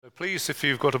Please, if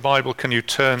you've got a Bible, can you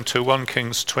turn to 1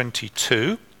 Kings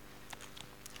 22?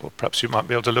 Or perhaps you might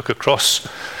be able to look across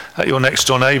at your next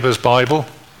door neighbour's Bible.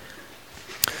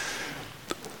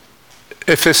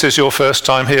 If this is your first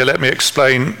time here, let me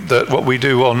explain that what we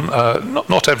do on,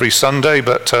 not every Sunday,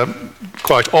 but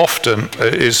quite often,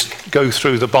 is go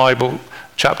through the Bible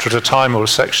chapter at a time or a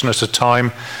section at a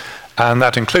time, and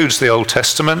that includes the Old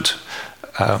Testament.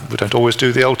 We don't always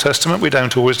do the Old Testament, we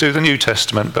don't always do the New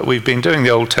Testament, but we've been doing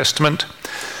the Old Testament,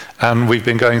 and we've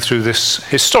been going through this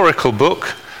historical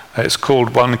book. It's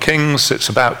called 1 Kings, it's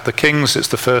about the kings, it's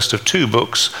the first of two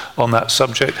books on that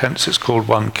subject, hence it's called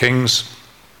 1 Kings.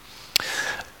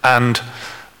 And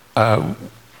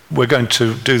we're going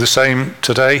to do the same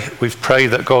today. We've prayed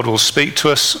that God will speak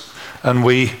to us, and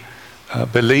we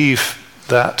believe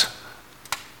that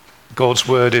God's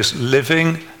word is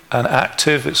living and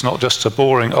active. It's not just a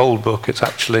boring old book, it's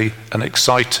actually an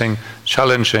exciting,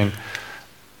 challenging,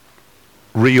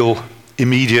 real,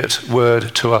 immediate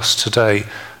word to us today.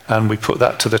 And we put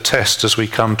that to the test as we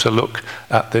come to look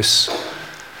at this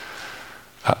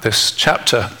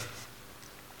chapter.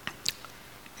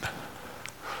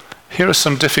 Here are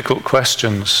some difficult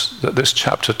questions that this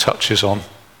chapter touches on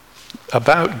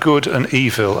about good and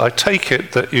evil. I take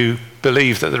it that you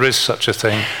believe that there is such a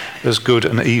thing as good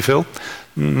and evil.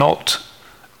 Not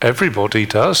everybody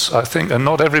does, I think, and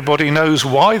not everybody knows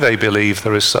why they believe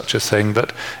there is such a thing.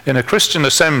 But in a Christian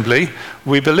assembly,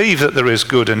 we believe that there is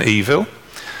good and evil,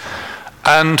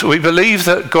 and we believe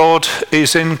that God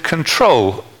is in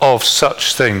control of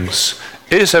such things.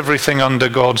 Is everything under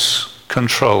God's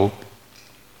control?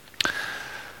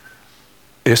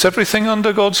 Is everything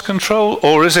under God's control,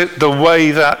 or is it the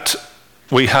way that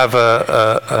we have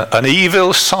an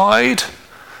evil side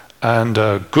and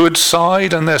a good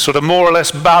side, and they're sort of more or less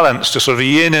balanced, a sort of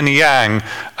yin and yang,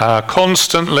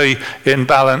 constantly in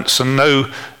balance, and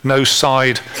no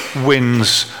side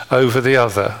wins over the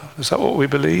other? Is that what we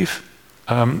believe?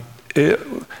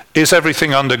 Is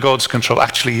everything under God's control?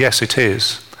 Actually, yes, it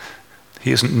is.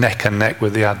 He isn't neck and neck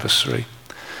with the adversary.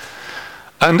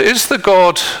 And is the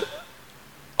God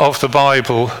of the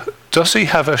Bible, does he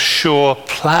have a sure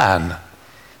plan?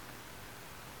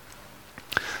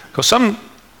 Because some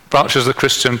branches of the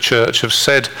Christian church have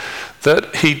said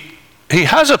that he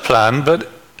has a plan, but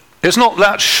it's not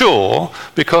that sure,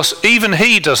 because even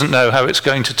he doesn't know how it's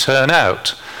going to turn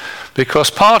out. Because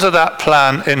part of that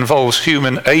plan involves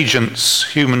human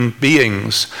agents, human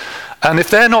beings, and if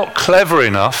they're not clever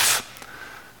enough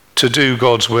to do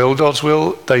God's will,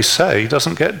 they say,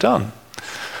 doesn't get done.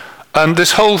 And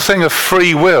this whole thing of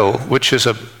free will, which is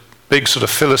a big sort of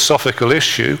philosophical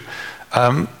issue,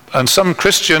 and some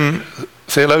Christian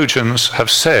theologians have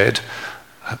said,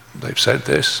 they've said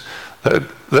this,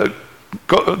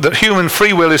 that human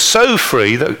free will is so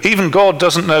free that even God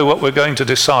doesn't know what we're going to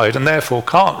decide, and therefore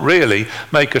can't really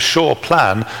make a sure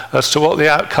plan as to what the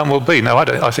outcome will be. No,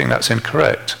 I think that's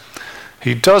incorrect.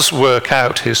 He does work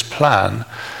out his plan,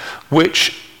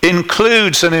 which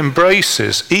includes and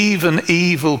embraces even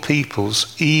evil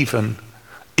people's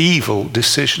evil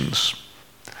decisions.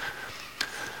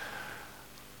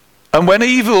 And when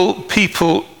evil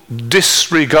people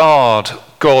disregard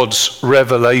God's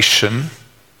revelation,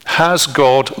 has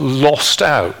God lost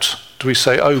out? Do we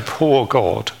say, oh, poor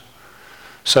God?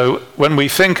 So when we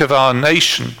think of our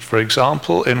nation, for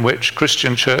example, in which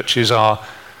Christian churches are,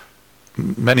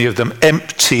 many of them,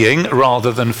 emptying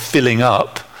rather than filling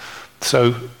up,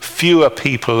 so fewer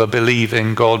people are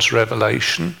believing God's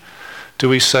revelation, do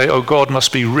we say, oh, God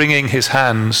must be wringing his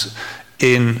hands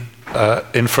in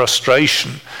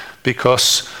frustration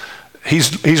because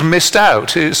he's missed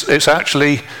out? It's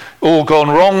actually all gone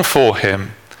wrong for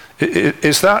him.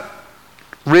 Is that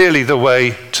really the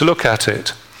way to look at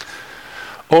it?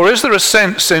 Or is there a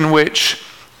sense in which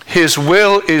his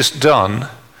will is done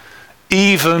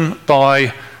even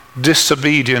by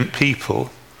disobedient people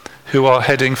who are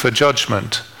heading for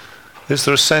judgment? Is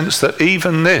there a sense that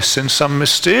even this, in some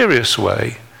mysterious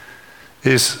way,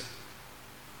 is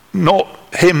not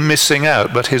him missing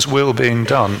out, but his will being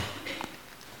done?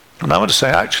 And I want to say,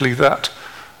 actually, that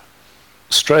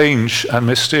strange and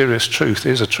mysterious truth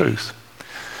is a truth.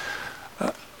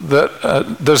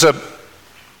 There's a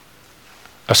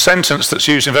sentence that's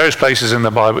used in various places in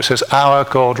the Bible which says, our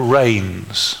God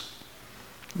reigns.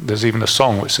 There's even a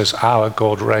song which says, our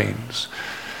God reigns.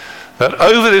 That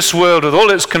over this world, with all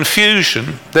its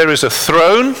confusion, there is a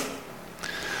throne,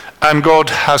 and God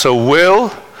has a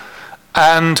will,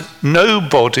 and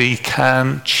nobody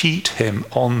can cheat him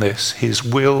on this. His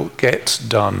will gets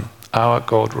done. Our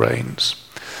God reigns.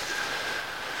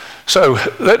 So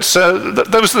those are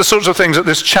the sorts of things that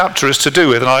this chapter is to do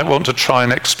with, and I want to try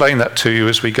and explain that to you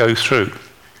as we go through.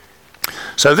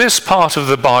 So this part of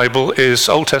the Bible is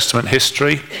Old Testament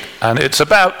history, and it's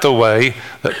about the way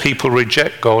that people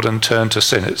reject God and turn to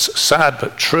sin. It's sad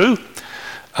but true.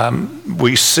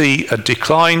 We see a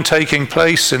decline taking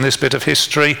place in this bit of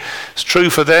history. It's true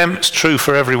for them, it's true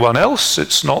for everyone else.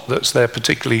 It's not that they're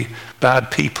particularly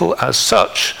bad people as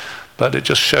such, but it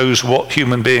just shows what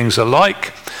human beings are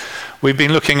like. We've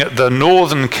been looking at the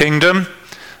northern kingdom.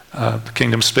 The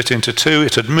kingdom split into two.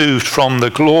 It had moved from the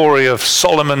glory of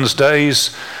Solomon's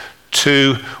days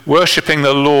to worshipping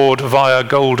the Lord via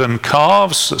golden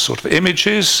calves, the sort of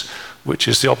images, which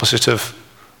is the opposite of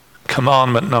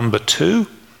commandment number 2.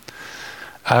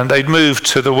 And they'd moved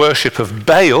to the worship of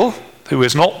Baal, who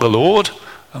is not the Lord,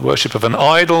 a worship of an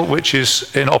idol, which is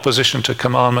in opposition to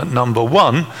commandment number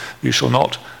 1, you shall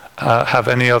not have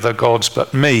any other gods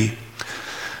but me.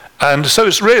 And so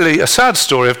it's really a sad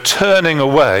story of turning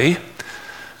away,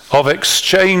 of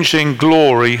exchanging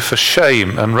glory for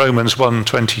shame. And Romans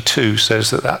 1:22 says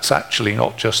that that's actually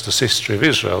not just the history of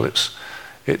Israel, it's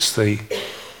the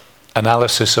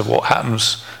analysis of what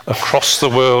happens across the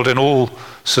world in all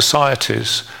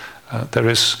societies. There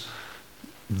is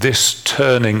this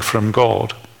turning from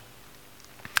God.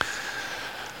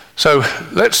 So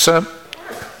let's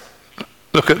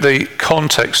look at the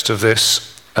context of this.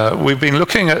 We've been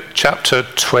looking at chapter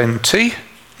 20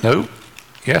 and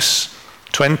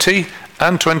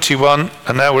 21,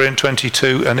 and now we're in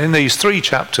 22. And in these 3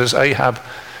 chapters, Ahab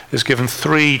is given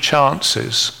 3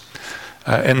 chances.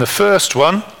 In the first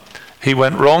one, he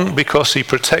went wrong because he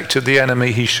protected the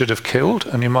enemy he should have killed.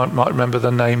 And you might remember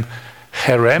the name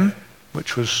Herem,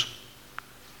 which was,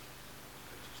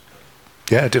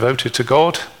 devoted to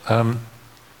God.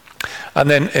 And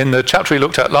then in the chapter we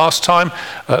looked at last time,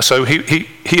 so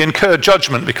he incurred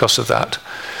judgment because of that.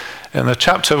 In the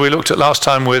chapter we looked at last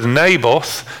time with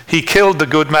Naboth, he killed the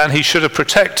good man he should have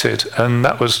protected, and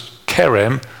that was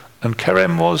Kerem, and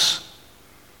Kerem was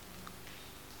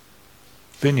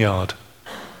vineyard.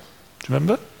 Do you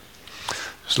remember?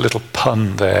 There's a little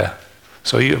pun there.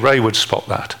 So Ray would spot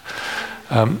that.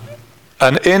 And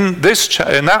in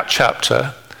that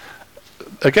chapter,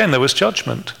 again, there was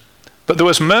judgment. But there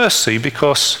was mercy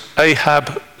because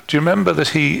Ahab, do you remember that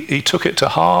he took it to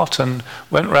heart and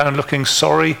went around looking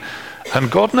sorry?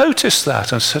 And God noticed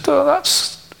that and said,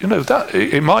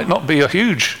 it might not be a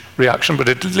huge reaction, but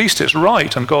at least it's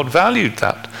right, and God valued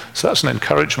that. So that's an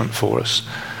encouragement for us.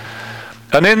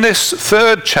 And in this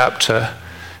 3rd chapter,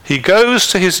 he goes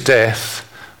to his death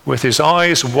with his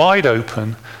eyes wide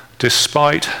open,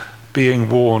 despite being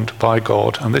warned by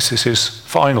God. And this is his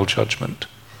final judgment.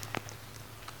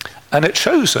 And it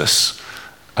shows us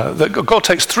that God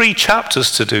takes 3 chapters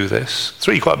to do this,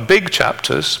 3 quite big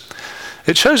chapters.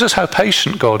 It shows us how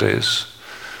patient God is.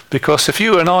 Because if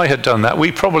you and I had done that,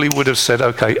 we probably would have said,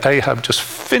 okay, Ahab, just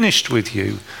finished with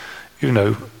you.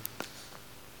 I've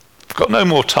got no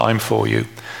more time for you.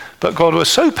 But God was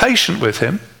so patient with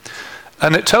him.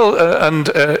 And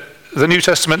the New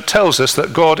Testament tells us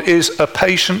that God is a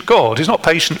patient God. He's not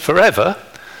patient forever,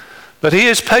 but he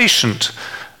is patient.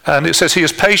 And it says he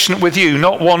is patient with you,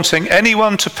 not wanting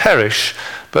anyone to perish,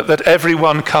 but that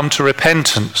everyone come to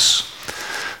repentance.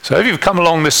 So if you've come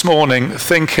along this morning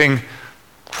thinking,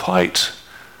 I'd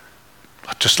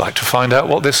just like to find out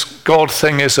what this God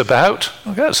thing is about,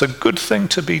 okay, that's a good thing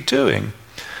to be doing.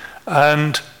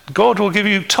 And God will give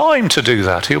you time to do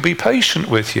that. He'll be patient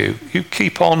with you. You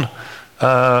keep on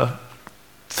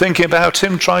thinking about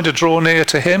him, trying to draw near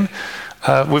to him.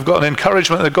 We've got an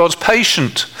encouragement that God's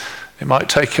patient. It might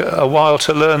take a while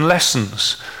to learn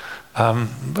lessons,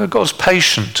 but God's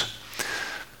patient.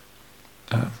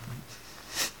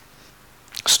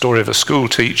 Story of a school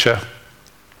teacher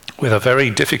with a very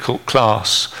difficult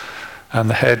class, and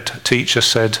the head teacher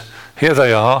said, here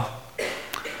they are,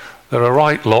 they're a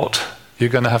right lot, you're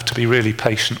going to have to be really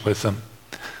patient with them.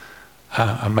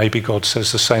 And maybe God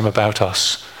says the same about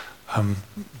us,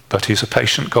 but he's a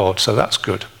patient God, so that's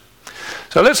good.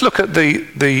 So let's look at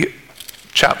the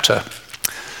chapter.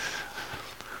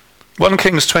 1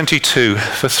 Kings 22.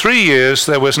 For 3 years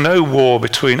there was no war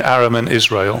between Aram and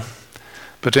Israel.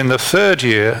 But in the 3rd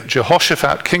year,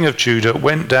 Jehoshaphat, king of Judah,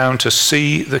 went down to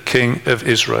see the king of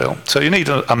Israel. So you need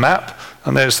a map,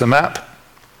 and there's the map.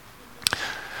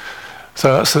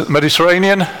 So that's the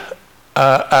Mediterranean.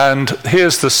 And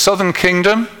here's the southern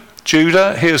kingdom,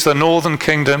 Judah. Here's the northern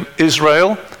kingdom,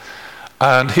 Israel.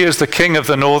 And here's the king of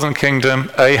the northern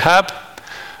kingdom, Ahab.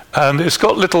 And it's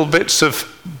got little bits of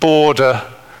border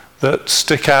that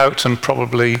stick out and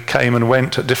probably came and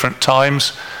went at different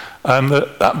times. And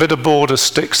that bit of border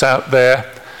sticks out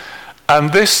there.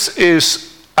 And this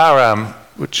is Aram,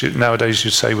 which nowadays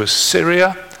you'd say was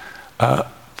Syria.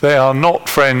 They are not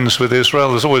friends with Israel.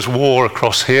 There's always war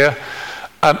across here.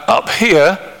 And up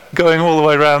here, going all the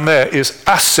way around there, is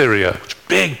Assyria, which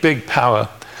is big power.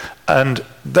 And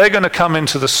they're going to come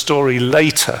into the story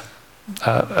later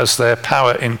as their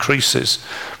power increases.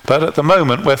 But at the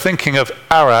moment, we're thinking of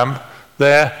Aram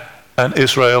there and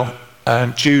Israel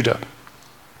and Judah.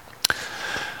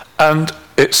 And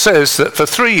it says that for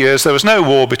 3 years there was no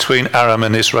war between Aram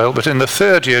and Israel, but in the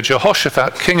 3rd year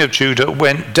Jehoshaphat, king of Judah,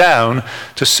 went down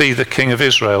to see the king of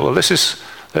Israel. Well, this is,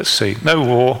 let's see, no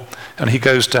war, and he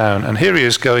goes down. And here he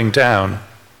is going down.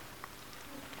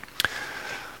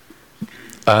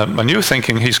 And you're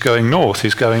thinking he's going north,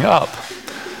 he's going up.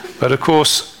 But of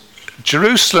course,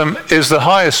 Jerusalem is the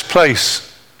highest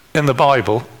place in the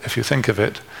Bible, if you think of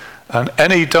it. And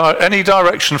any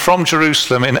direction from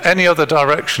Jerusalem in any other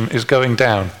direction is going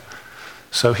down.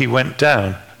 So he went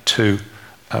down to,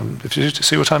 if you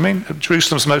see what I mean?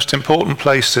 Jerusalem's the most important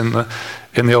place in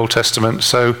the Old Testament.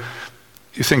 So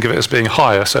you think of it as being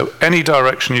higher. So any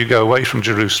direction you go away from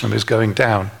Jerusalem is going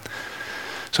down.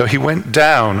 So he went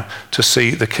down to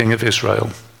see the king of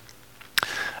Israel.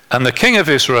 And the king of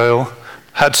Israel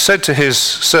had said to his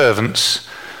servants,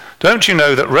 "Don't you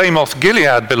know that Ramoth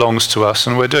Gilead belongs to us,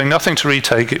 and we're doing nothing to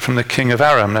retake it from the king of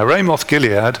Aram?" Now Ramoth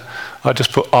Gilead, I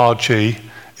just put RG,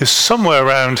 is somewhere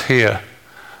around here,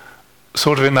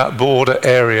 sort of in that border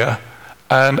area,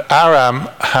 and Aram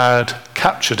had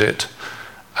captured it,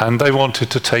 and they wanted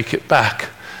to take it back.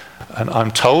 And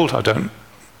I'm told, I have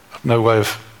no way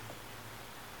of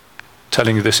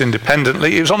telling you this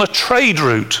independently, it was on a trade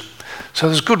route. So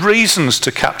there's good reasons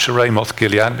to capture Ramoth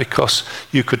Gilead, because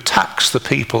you could tax the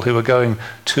people who were going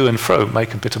to and fro,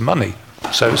 make a bit of money.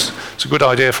 So it's a good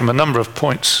idea from a number of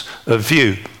points of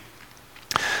view.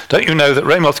 Don't you know that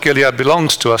Ramoth Gilead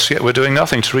belongs to us, yet we're doing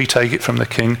nothing to retake it from the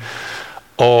king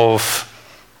of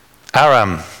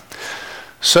Aram?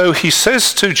 So he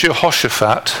says to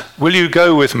Jehoshaphat, "Will you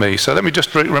go with me?" So let me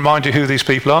just remind you who these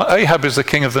people are. Ahab is the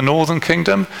king of the northern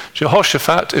kingdom.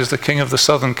 Jehoshaphat is the king of the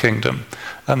southern kingdom.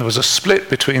 And there was a split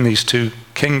between these two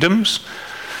kingdoms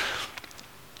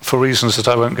for reasons that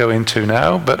I won't go into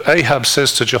now. But Ahab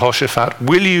says to Jehoshaphat,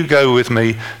 "Will you go with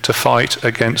me to fight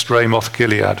against Ramoth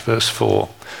Gilead?" Verse 4.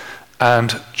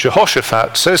 And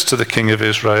Jehoshaphat says to the king of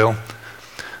Israel,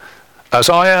 "As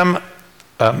I am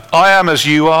as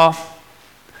you are,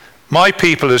 my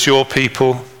people as your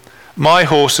people, my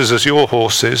horses as your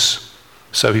horses."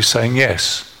 So he's saying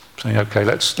yes. Saying, okay,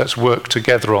 let's work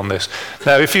together on this.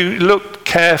 Now, if you look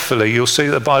carefully, you'll see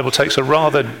the Bible takes a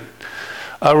rather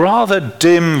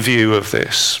dim view of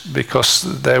this, because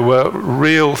there were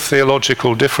real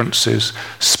theological differences,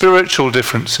 spiritual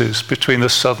differences between the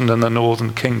southern and the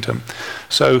northern kingdom.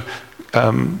 So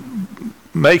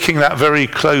making that very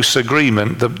close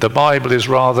agreement, the Bible is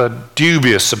rather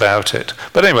dubious about it.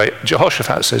 But anyway,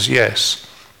 Jehoshaphat says yes.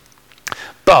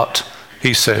 But,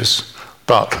 he says,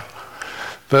 but,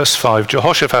 verse 5,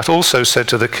 Jehoshaphat also said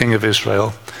to the king of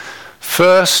Israel,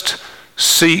 "First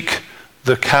seek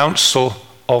the counsel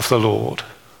of the Lord."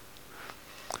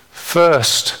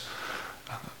 First,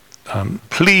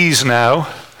 please now,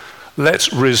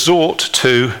 let's resort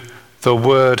to the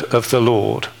word of the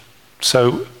Lord.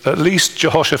 So at least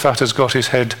Jehoshaphat has got his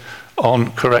head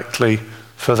on correctly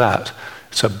for that.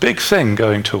 It's a big thing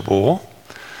going to war.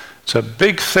 It's a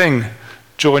big thing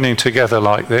joining together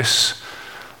like this.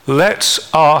 Let's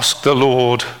ask the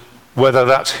Lord whether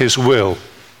that's his will.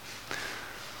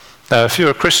 Now, if you're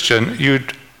a Christian,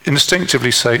 you'd instinctively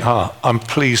say, I'm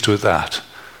pleased with that,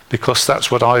 because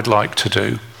that's what I'd like to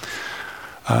do.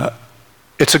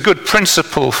 It's a good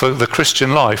principle for the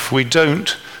Christian life. We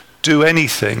don't do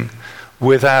anything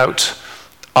without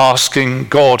asking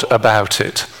God about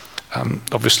it.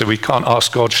 Obviously, we can't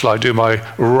ask God, shall I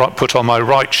put on my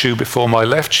right shoe before my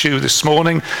left shoe this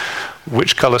morning?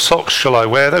 Which colour socks shall I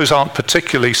wear? Those aren't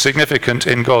particularly significant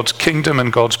in God's kingdom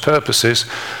and God's purposes.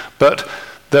 But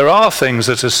there are things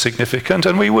that are significant,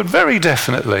 and we would very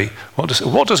definitely want to say,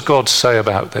 what does God say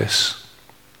about this?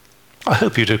 I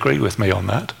hope you'd agree with me on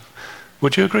that.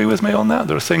 Would you agree with me on that?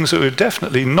 There are things that we would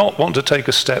definitely not want to take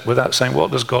a step without saying, what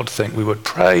does God think? We would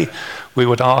pray, we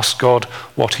would ask God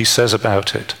what he says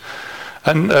about it.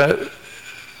 And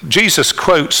Jesus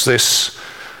quotes this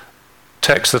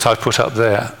text that I put up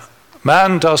there.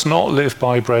 "Man does not live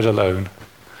by bread alone,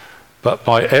 but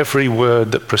by every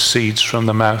word that proceeds from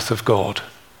the mouth of God."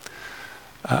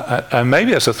 And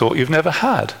maybe that's a thought you've never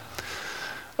had.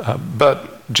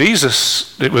 But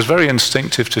Jesus, it was very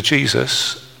instinctive to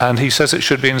Jesus, and he says it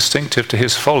should be instinctive to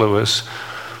his followers.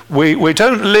 We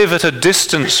don't live at a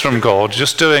distance from God,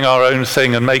 just doing our own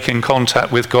thing and making contact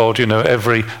with God,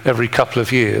 every couple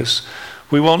of years.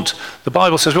 The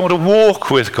Bible says we want to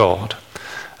walk with God.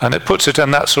 And it puts it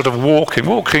in that sort of walking.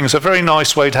 Walking is a very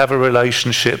nice way to have a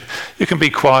relationship. You can be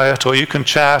quiet, or you can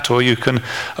chat, or you can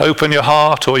open your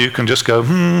heart, or you can just go,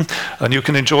 and you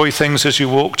can enjoy things as you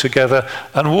walk together.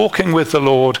 And walking with the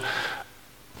Lord,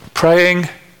 praying,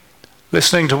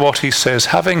 listening to what he says,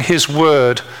 having his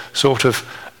word sort of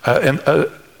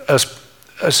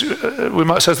as we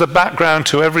might say, as the background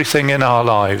to everything in our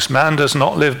lives. Man does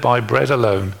not live by bread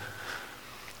alone,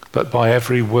 but by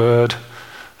every word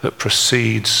that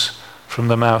proceeds from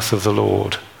the mouth of the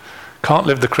Lord. Can't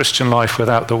live the Christian life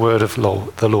without the word of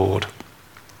the Lord.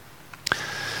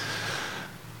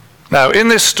 Now, in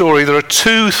this story, there are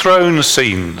two throne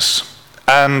scenes,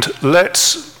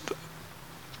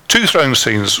 two thrones,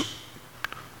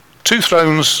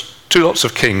 two lots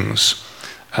of kings.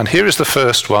 And here is the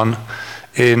first one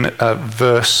in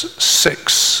verse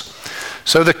 6.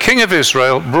 So the king of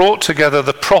Israel brought together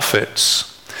the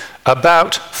prophets,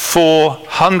 about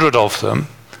 400 of them.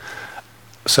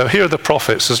 So here are the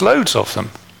prophets. There's loads of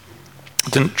them. I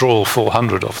didn't draw all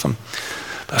 400 of them.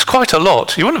 That's quite a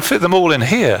lot. You wouldn't fit them all in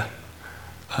here.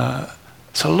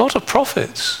 It's a lot of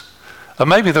prophets. And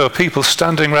maybe there were people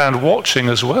standing around watching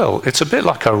as well. It's a bit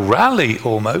like a rally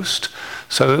almost.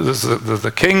 So there's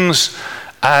the kings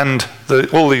and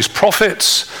all these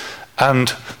prophets,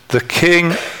 and the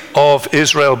king of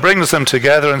Israel brings them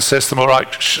together and says to them, all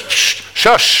right,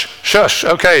 shush,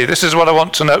 okay, this is what I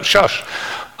want to know, shush.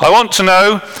 I want to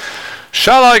know,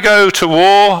 shall I go to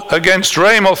war against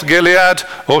Ramoth Gilead,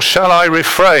 or shall I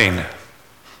refrain?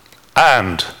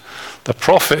 And the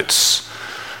prophets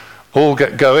all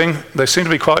get going. They seem to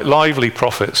be quite lively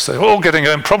prophets. They're all getting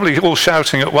going, probably all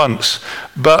shouting at once.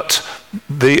 But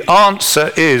the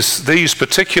answer is these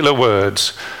particular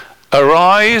words: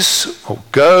 arise, or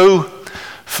go,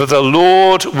 for the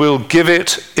Lord will give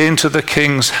it into the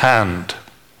king's hand.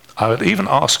 I would even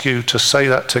ask you to say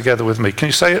that together with me. Can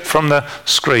you say it from the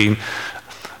screen?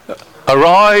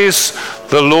 Arise,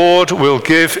 the Lord will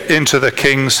give into the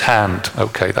king's hand.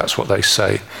 Okay, that's what they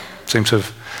say. Seem to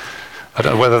have, I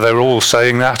don't know whether they're all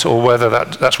saying that or whether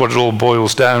that's what it all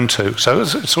boils down to. So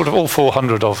it's sort of all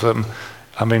 400 of them.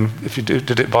 I mean, if you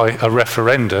did it by a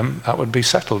referendum, that would be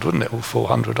settled, wouldn't it? All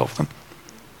 400 of them.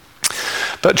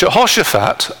 But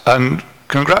Jehoshaphat, and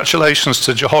congratulations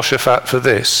to Jehoshaphat for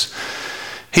this,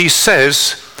 he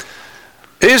says,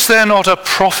 is there not a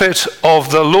prophet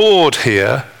of the Lord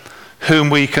here whom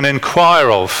we can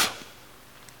inquire of?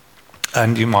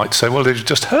 And you might say, well, they've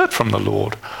just heard from the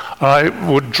Lord. I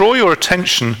would draw your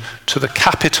attention to the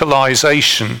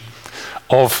capitalization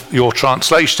of your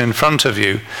translation in front of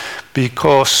you,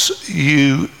 because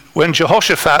when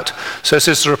Jehoshaphat says,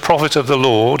 is there a prophet of the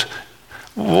Lord,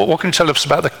 what can you tell us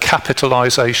about the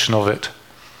capitalization of it?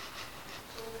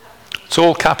 It's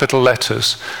all capital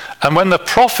letters. And when the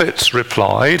prophets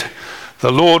replied,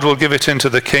 the Lord will give it into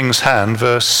the king's hand,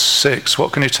 verse 6,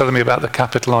 what can you tell me about the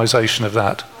capitalization of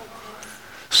that?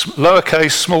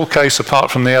 Lowercase, small case, apart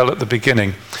from the L at the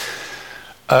beginning.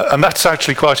 And that's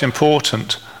actually quite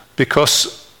important,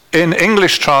 because in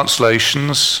English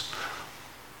translations,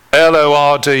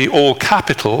 L-O-R-D, all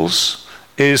capitals,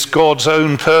 is God's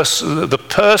own the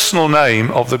personal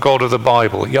name of the God of the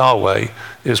Bible. Yahweh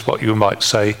is what you might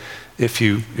say if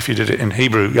you did it in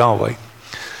Hebrew, Yahweh.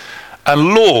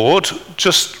 And Lord,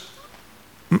 just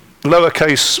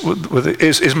lowercase,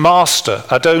 is master,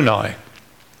 Adonai.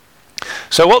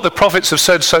 So what the prophets have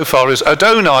said so far is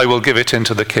Adonai will give it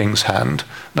into the king's hand.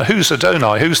 Now who's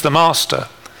Adonai? Who's the master?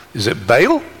 Is it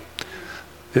Baal?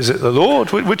 Is it the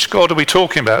Lord? Which God are we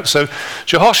talking about? So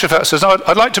Jehoshaphat says, no,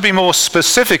 I'd like to be more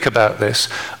specific about this.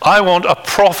 I want a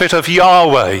prophet of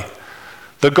Yahweh,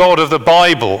 the God of the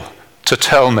Bible, to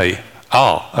tell me.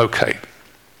 Okay.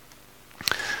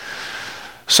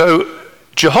 So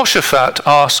Jehoshaphat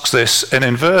asks this, and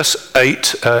in verse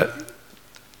 8,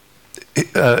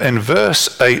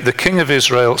 the king of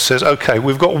Israel says, okay,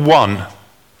 we've got one.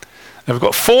 And we've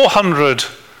got 400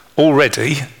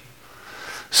 already.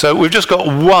 So we've just got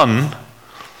one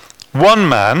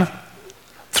man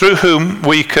through whom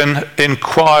we can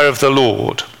inquire of the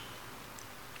Lord.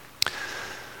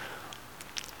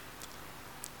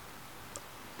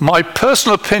 My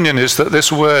personal opinion is that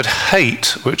this word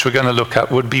hate, which we're going to look at,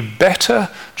 would be better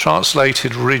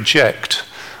translated reject.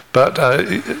 But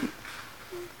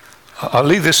I'll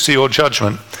leave this to your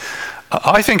judgment.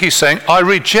 I think he's saying, I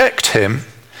reject him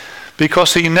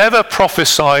because he never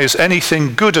prophesies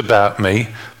anything good about me,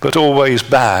 but always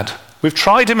bad. We've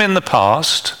tried him in the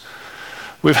past.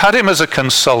 We've had him as a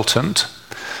consultant,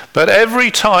 But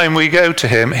every time we go to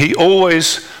him, he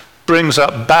always brings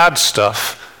up bad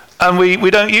stuff, and we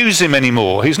don't use him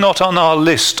anymore. He's not on our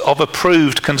list of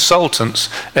approved consultants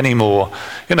anymore.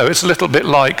 It's a little bit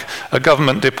like a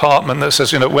government department that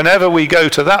says, whenever we go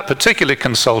to that particular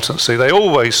consultancy, they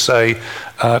always say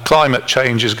climate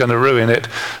change is going to ruin it.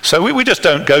 So we just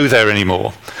don't go there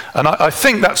anymore. And I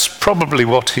think that's probably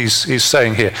what he's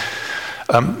saying here.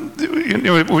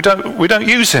 We don't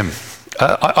use him.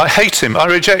 I hate him. I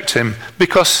reject him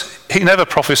because he never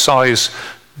prophesies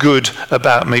good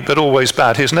about me, but always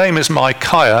bad. His name is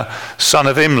Micaiah, son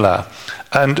of Imlah.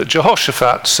 And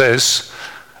Jehoshaphat says,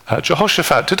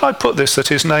 did I put this, that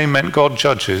his name meant God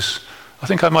judges? I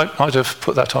think I might have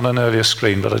put that on an earlier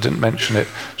screen, but I didn't mention it.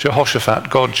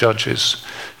 Jehoshaphat, God judges.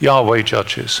 Yahweh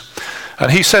judges.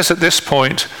 And he says at this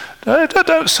point,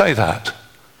 don't say that.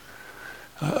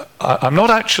 I'm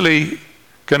not actually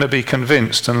going to be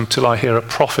convinced until I hear a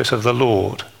prophet of the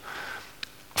Lord.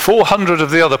 400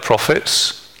 of the other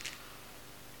prophets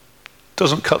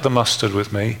doesn't cut the mustard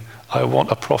with me. I want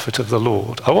a prophet of the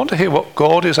Lord. I want to hear what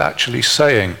God is actually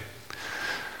saying.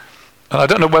 And I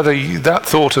don't know whether that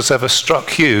thought has ever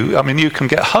struck you. I mean, you can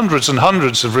get hundreds and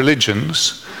hundreds of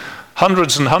religions,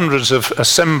 hundreds and hundreds of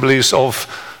assemblies of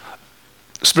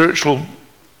spiritual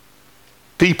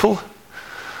people.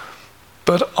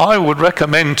 But I would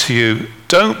recommend to you,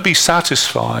 don't be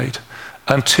satisfied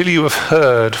until you have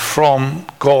heard from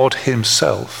God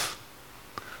himself.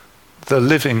 The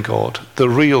living God, the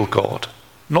real God,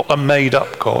 not a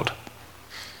made-up God.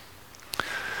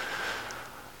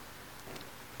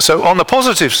 So on the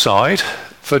positive side,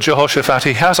 for Jehoshaphat,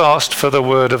 he has asked for the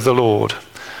word of the Lord.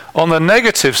 On the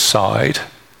negative side,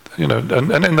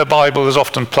 and in the Bible there's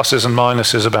often pluses and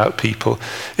minuses about people.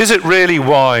 Is it really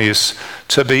wise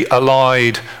to be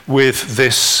allied with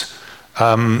this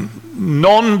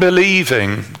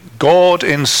non-believing,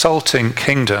 God-insulting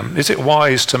kingdom? Is it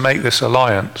wise to make this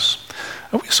alliance?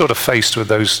 And we're sort of faced with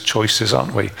those choices,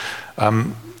 aren't we?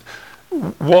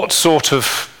 What sort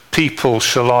of people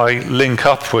shall I link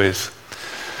up with?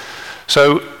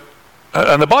 So,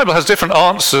 and the Bible has different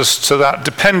answers to that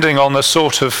depending on the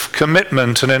sort of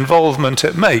commitment and involvement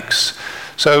it makes.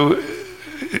 So,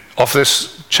 of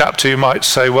this chapter you might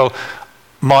say, well,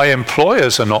 my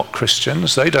employers are not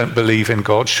Christians, they don't believe in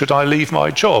God, should I leave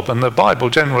my job? And the Bible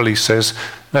generally says,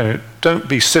 no, don't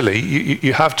be silly,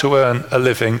 you have to earn a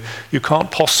living, you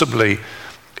can't possibly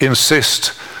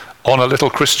insist on a little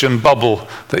Christian bubble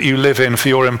that you live in for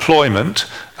your employment.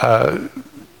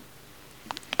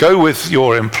 Go with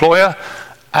your employer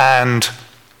and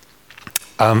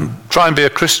try and be a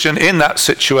Christian in that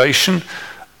situation.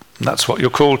 That's what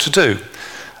you're called to do.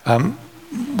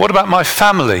 What about my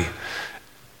family?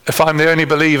 If I'm the only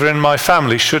believer in my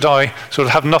family, should I sort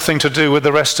of have nothing to do with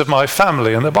the rest of my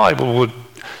family? And the Bible would,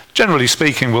 generally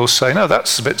speaking, will say, no,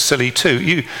 that's a bit silly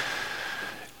too.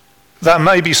 There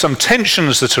may be some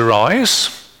tensions that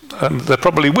arise, and there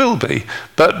probably will be,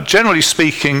 but generally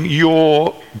speaking,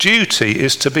 your duty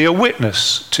is to be a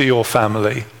witness to your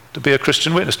family, to be a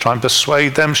Christian witness. Try and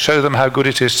persuade them, show them how good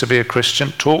it is to be a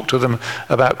Christian, talk to them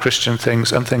about Christian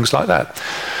things and things like that.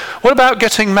 What about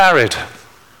getting married?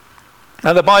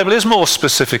 Now, the Bible is more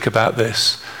specific about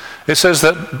this. It says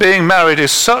that being married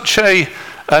is such an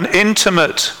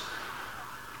intimate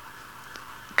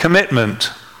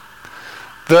commitment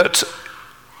that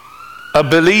a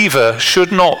believer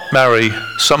should not marry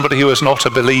somebody who is not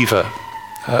a believer.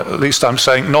 At least I'm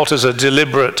saying not as a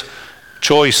deliberate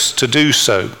choice to do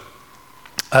so.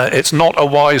 It's not a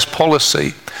wise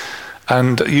policy.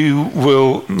 And you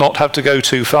will not have to go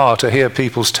too far to hear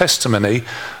people's testimony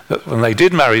that when they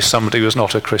did marry somebody who was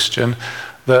not a Christian,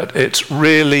 that it's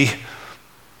really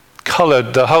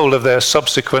coloured the whole of their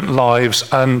subsequent lives,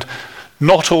 and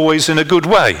not always in a good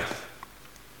way.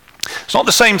 It's not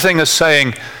the same thing as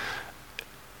saying,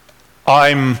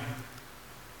 I'm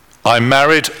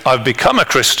married, I've become a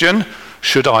Christian,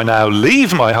 should I now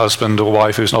leave my husband or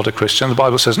wife who's not a Christian? The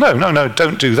Bible says, no,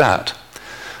 don't do that.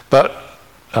 But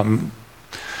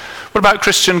what about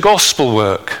Christian gospel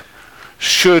work?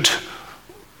 Should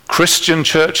Christian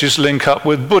churches link up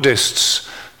with Buddhists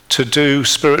to do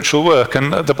spiritual work?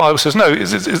 And the Bible says, no,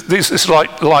 it's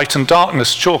like light and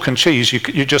darkness, chalk and cheese.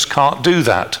 You just can't do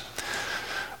that.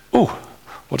 Oh,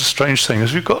 what a strange thing.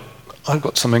 I've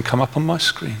got something come up on my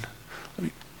screen.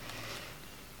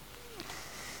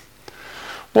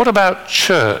 What about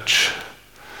church?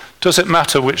 Does it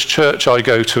matter which church I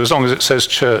go to? As long as it says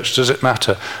church, does it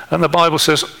matter? And the Bible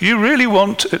says, you really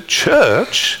want a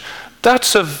church?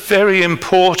 That's a very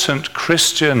important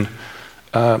Christian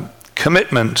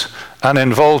commitment and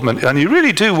involvement. And you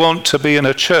really do want to be in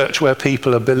a church where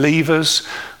people are believers,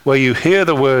 where you hear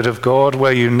the word of God,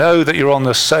 where you know that you're on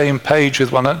the same page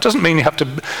with one another. It doesn't mean you have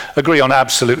to agree on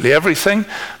absolutely everything,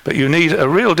 but you need a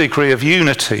real degree of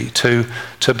unity to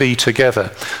be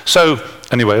together. So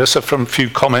anyway, that's from a few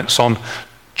comments on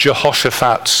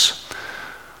Jehoshaphat's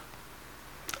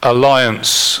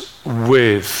alliance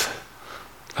with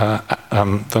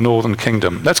the northern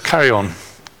kingdom. Let's carry on.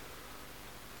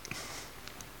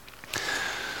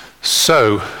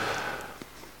 So,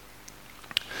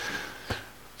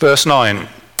 verse 9,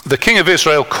 the king of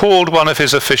Israel called one of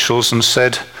his officials and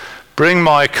said, "Bring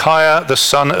Micaiah the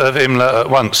son of Imlah at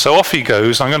once." So off he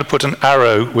goes. I'm going to put an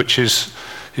arrow which is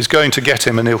going to get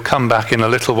him, and he'll come back in a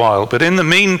little while. But in the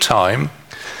meantime,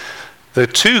 the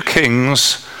two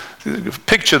kings,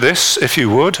 picture this if you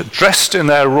would, dressed in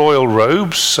their royal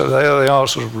robes. So there they are,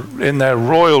 sort of in their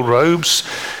royal robes,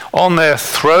 on their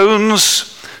thrones,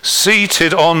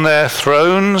 seated on their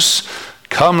thrones.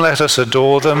 Come, let us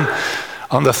adore them.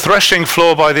 On the threshing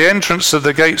floor by the entrance of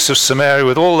the gates of Samaria,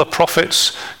 with all the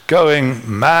prophets going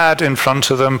mad in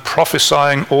front of them,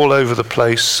 prophesying all over the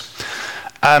place.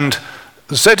 And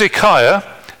Zedekiah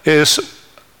is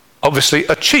obviously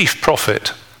a chief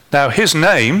prophet. Now his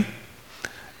name,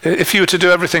 if you were to do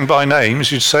everything by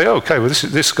names, you'd say, okay, well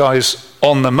this guy's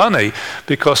on the money,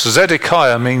 because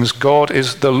Zedekiah means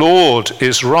the Lord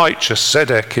is righteous.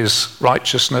 Zedek is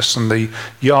righteousness, and the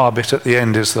Yah bit at the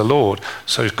end is the Lord.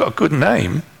 So he's got a good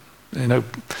name, 10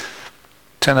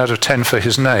 out of 10 for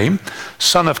his name.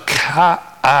 Son of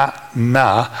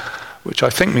Ka'ana, which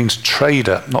I think means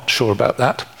trader, not sure about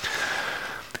that.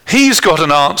 He's got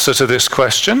an answer to this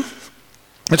question.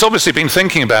 It's obviously been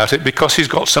thinking about it because he's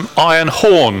got some iron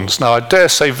horns. Now, I dare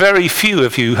say very few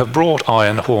of you have brought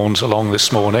iron horns along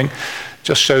this morning.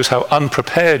 Just shows how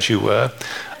unprepared you were.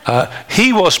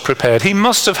 He was prepared. He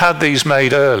must have had these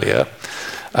made earlier.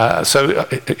 So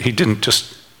he didn't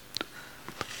just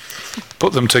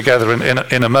put them together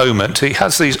in a moment. He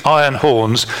has these iron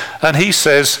horns, and he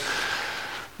says,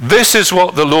 "This is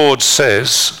what the Lord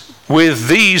says. With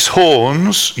these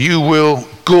horns you will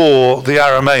gore the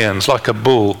Arameans like a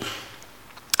bull."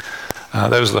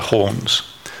 Those are the horns.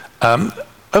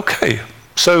 Okay,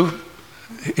 so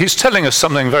he's telling us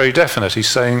something very definite. He's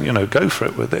saying, go for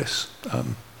it with this.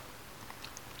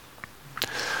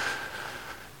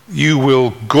 You will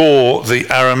gore the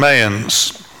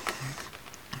Arameans.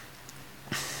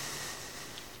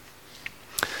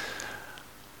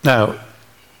 Now,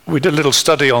 we did a little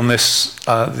study on this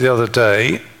the other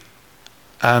day.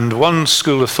 And one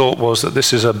school of thought was that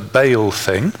this is a Baal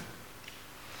thing.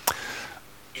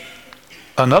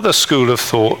 Another school of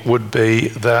thought would be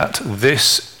that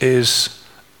this is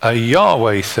a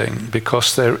Yahweh thing,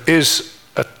 because there is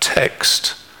a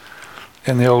text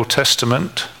in the Old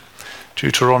Testament,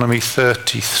 Deuteronomy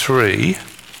 33,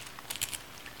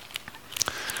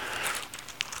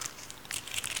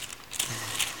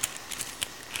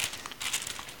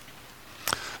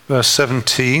 verse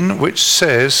 17, which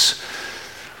says,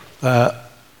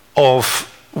 of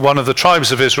one of the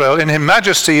tribes of Israel, "In him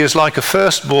majesty is like a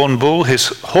firstborn bull, his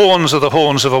horns are the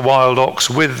horns of a wild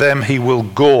ox, with them he will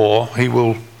gore," he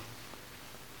will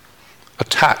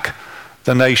attack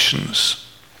the nations.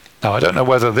 Now, I don't know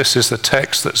whether this is the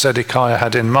text that Zedekiah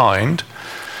had in mind,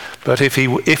 but if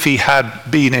he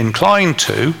had been inclined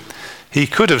to, he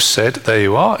could have said, there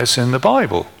you are, it's in the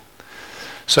Bible.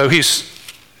 So he's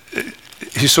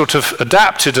sort of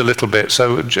adapted a little bit.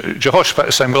 So Jehoshaphat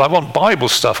is saying, well, I want Bible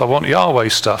stuff, I want Yahweh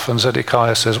stuff. And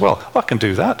Zedekiah says, well, I can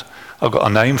do that. I've got a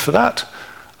name for that.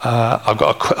 I've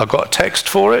got a text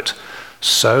for it.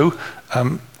 So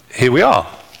here we are.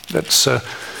 It's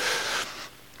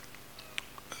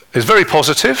very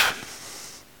positive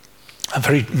and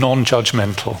very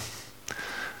non-judgmental.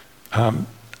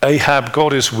 Ahab,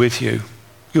 God is with you.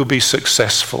 You'll be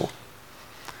successful.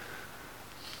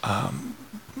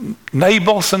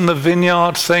 Naboth and the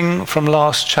vineyard thing from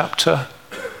last chapter,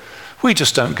 we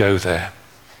just don't go there.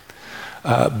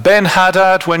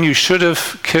 Ben-Hadad, when you should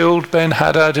have killed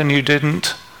Ben-Hadad and you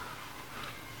didn't,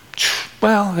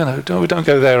 well, we don't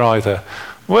go there either.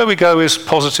 Where we go is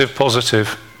positive,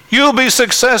 positive. You'll be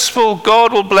successful,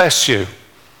 God will bless you.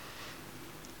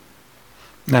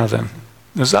 Now then,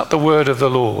 is that the word of the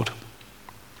Lord?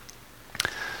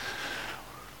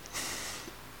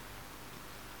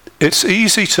 It's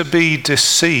easy to be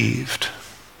deceived,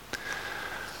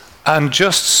 and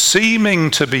just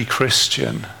seeming to be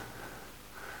Christian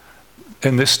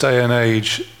in this day and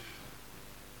age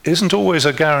isn't always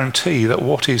a guarantee that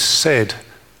what is said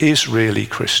is really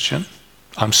Christian.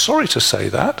 I'm sorry to say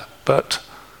that, but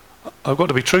I've got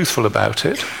to be truthful about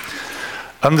it.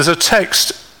 And there's a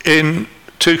text in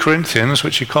 2 Corinthians,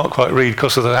 which you can't quite read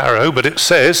because of the arrow, but it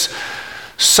says,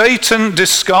 Satan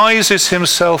disguises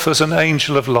himself as an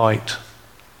angel of light.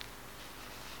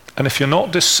 And if you're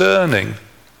not discerning,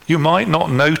 you might not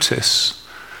notice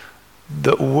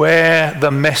that where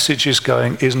the message is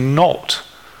going is not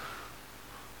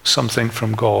something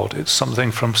from God. It's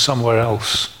something from somewhere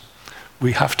else.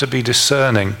 We have to be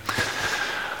discerning.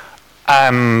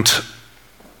 And,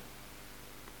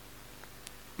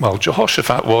 well,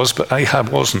 Jehoshaphat was, but Ahab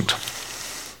wasn't.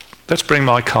 Let's bring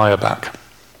Micaiah back.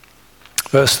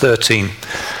 Verse 13.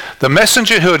 The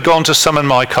messenger who had gone to summon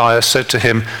Micaiah said to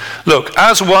him, look,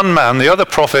 as one man, the other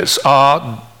prophets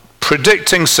are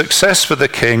predicting success for the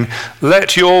king.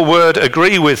 Let your word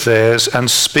agree with theirs and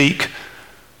speak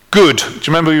good. Do you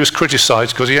remember he was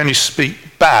criticized because he only speak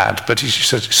bad, but he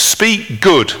said, speak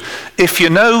good. If you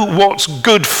know what's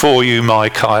good for you,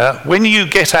 Micaiah, when you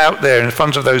get out there in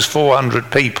front of those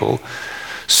 400 people,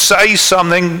 say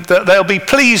something that they'll be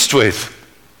pleased with.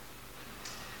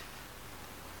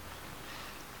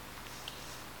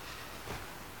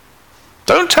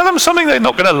 Don't tell them something they're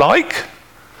not going to like.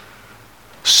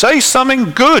 Say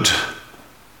something good.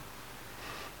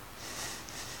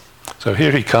 So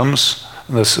here he comes,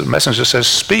 and the messenger says,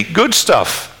 speak good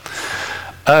stuff.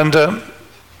 And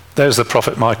there's the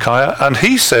prophet Micaiah, and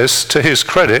he says, to his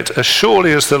credit, as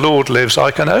surely as the Lord lives,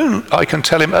 I can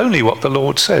tell him only what the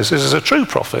Lord says. This is a true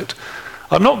prophet.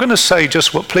 I'm not going to say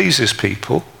just what pleases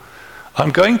people.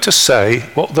 I'm going to say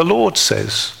what the Lord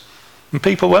says. And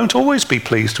people won't always be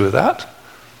pleased with that.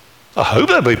 I hope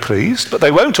they'll be pleased, but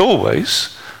they won't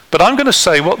always. But I'm going to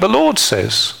say what the Lord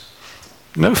says.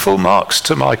 No full marks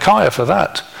to Micaiah for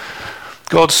that.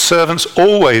 God's servants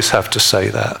always have to say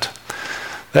that.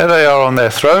 There they are on their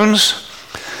thrones.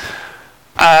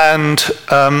 And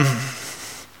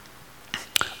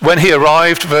when he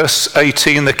arrived, verse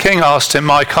 18, the king asked him,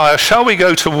 Micaiah, shall we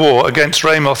go to war against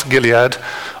Ramoth Gilead,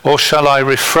 or shall I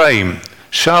refrain?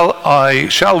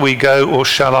 Shall we go, or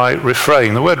shall I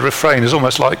refrain? The word refrain is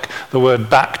almost like the word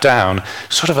back down.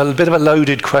 Sort of a bit of a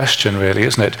loaded question, really,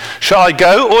 isn't it? Shall I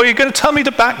go, or are you going to tell me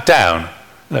to back down?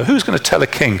 No, who's going to tell a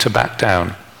king to back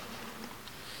down?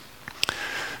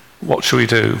 What shall we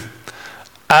do?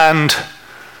 And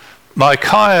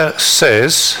Micaiah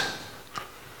says,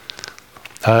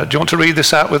 do you want to read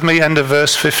this out with me? End of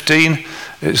verse 15.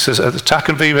 It says, attack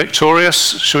and be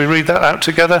victorious. Shall we read that out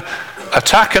together?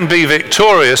 Attack and be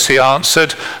victorious, he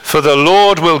answered, for the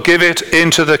Lord will give it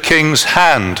into the king's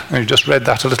hand. And you just read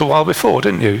that a little while before,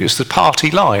 didn't you? It's the party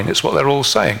line. It's what they're all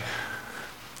saying.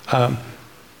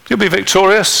 You'll be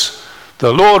victorious.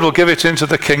 The Lord will give it into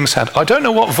the king's hand. I don't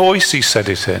know what voice he said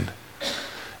it in.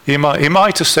 He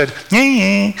might have said,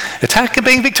 yeah, attack and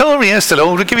be victorious. The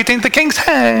Lord will give it into the king's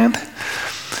hand.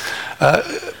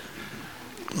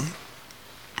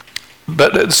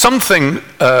 But something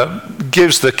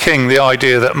gives the king the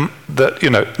idea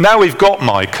that now we've got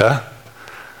Micah,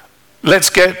 let's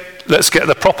get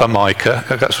the proper Micah.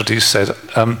 That's what he said.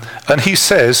 And he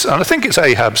says, and I think it's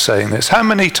Ahab saying this, how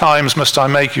many times must I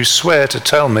make you swear to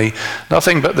tell me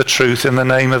nothing but the truth in the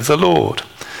name of the Lord?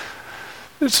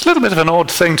 It's a little bit of an odd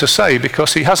thing to say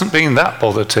because he hasn't been that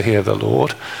bothered to hear the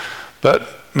Lord. But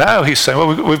now he's saying,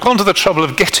 well, we've gone to the trouble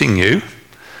of getting you.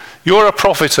 You're a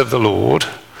prophet of the Lord.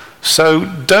 So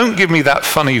don't give me that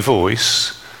funny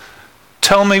voice.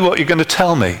 Tell me what you're going to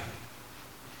tell me.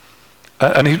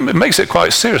 And he makes it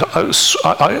quite serious.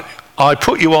 I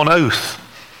put you on oath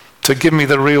to give me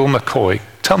the real McCoy.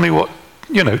 Tell me what,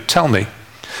 tell me.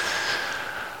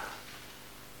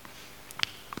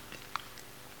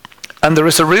 And there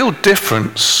is a real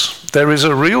difference. There is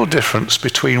a real difference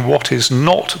between what is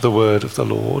not the word of the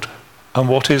Lord and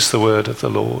what is the word of the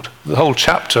Lord. The whole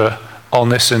chapter on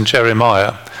this in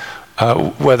Jeremiah,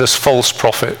 where there's false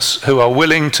prophets who are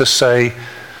willing to say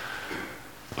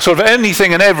sort of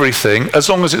anything and everything as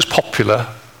long as it's popular.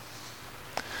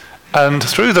 And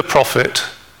through the prophet,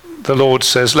 the Lord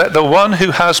says, let the one who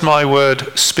has my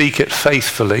word speak it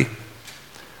faithfully.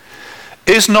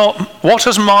 What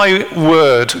has my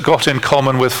word got in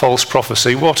common with false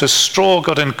prophecy? What has straw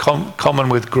got in common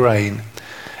with grain?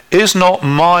 Is not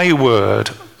my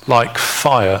word like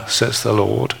fire, says the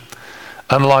Lord,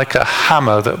 and like a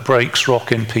hammer that breaks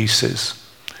rock in pieces?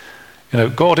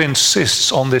 God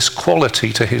insists on this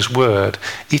quality to his word.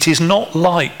 It is not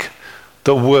like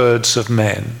the words of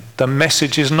men. The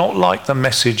message is not like the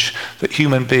message that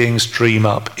human beings dream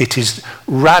up. It is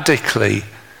radically,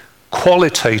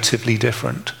 qualitatively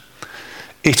different.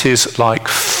 It is like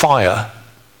fire.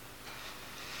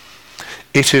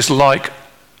 It is like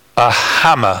a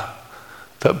hammer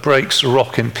that breaks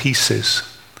rock in pieces.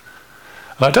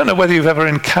 And I don't know whether you've ever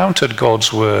encountered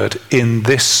God's word in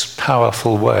this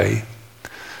powerful way,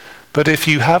 but if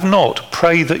you have not,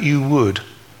 pray that you would.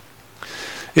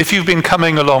 If you've been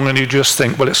coming along and you just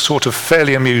think, well, it's sort of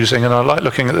fairly amusing and I like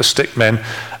looking at the stick men,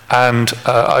 and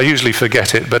I usually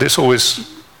forget it, but it's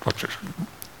always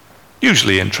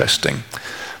usually interesting.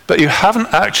 But you haven't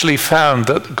actually found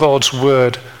that God's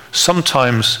word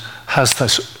sometimes has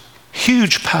this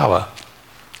huge power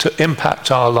to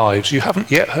impact our lives. You haven't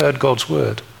yet heard God's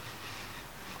word.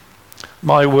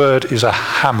 My word is a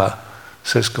hammer,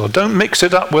 says God. Don't mix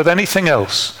it up with anything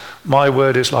else. My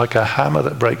word is like a hammer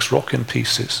that breaks rock in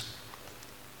pieces.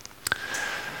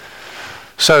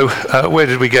 So where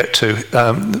did we get to?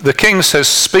 The king says,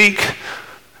 speak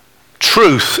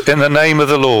truth in the name of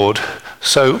the Lord.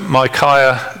 So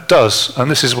Micaiah does, and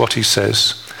this is what he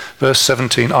says. Verse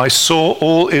 17, I saw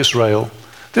all Israel.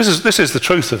 This is the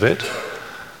truth of it.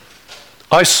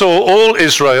 I saw all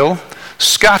Israel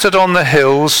scattered on the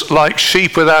hills like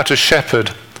sheep without a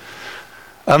shepherd.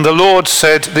 And the Lord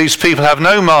said, these people have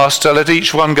no master, let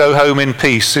each one go home in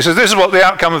peace. He says, this is what the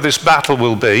outcome of this battle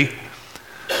will be.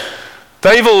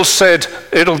 They've all said,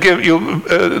 it'll give you,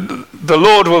 the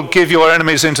Lord will give your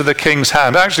enemies into the king's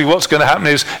hand. Actually, what's going to happen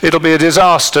is it'll be a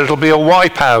disaster. It'll be a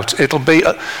wipeout. It'll be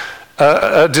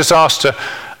a disaster.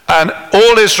 And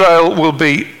all Israel will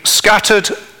be scattered.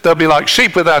 They'll be like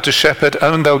sheep without a shepherd,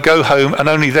 and they'll go home, and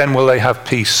only then will they have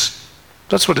peace.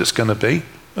 That's what it's going to be.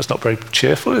 That's not very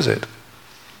cheerful, is it?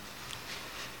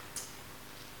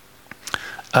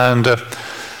 And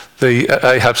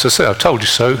Ahab says, I told you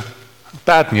so.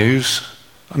 Bad news.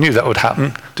 I knew that would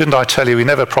happen. Didn't I tell you he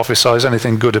never prophesies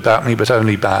anything good about me, but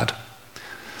only bad?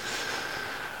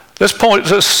 Let's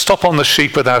stop on the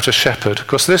sheep without a shepherd,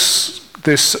 because this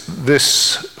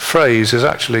phrase is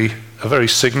actually a very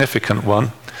significant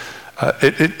one.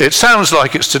 It sounds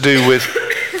like it's to do with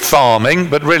farming,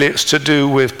 but really it's to do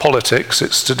with politics.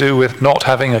 It's to do with not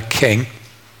having a king.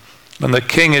 When the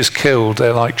king is killed,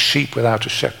 they're like sheep without a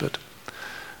shepherd,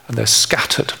 and they're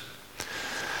scattered.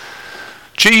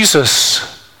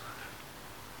 Jesus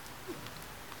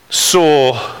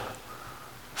saw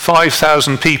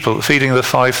 5,000 people, feeding the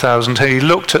 5,000. He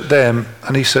looked at them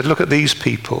and he said, look at these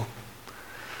people.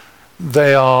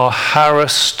 They are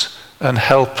harassed and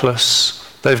helpless.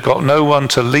 They've got no one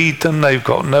to lead them. They've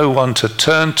got no one to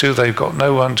turn to. They've got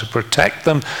no one to protect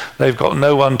them. They've got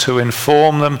no one to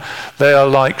inform them. They are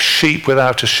like sheep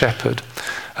without a shepherd.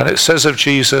 And it says of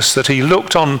Jesus that he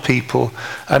looked on people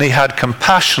and he had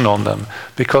compassion on them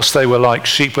because they were like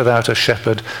sheep without a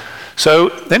shepherd.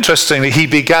 So, interestingly, he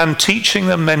began teaching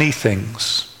them many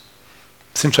things.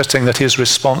 It's interesting that his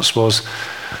response was,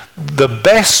 the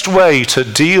best way to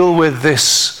deal with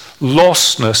this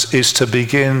lostness is to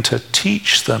begin to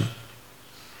teach them.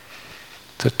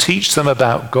 To teach them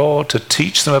about God, to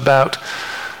teach them about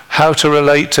how to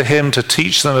relate to him, to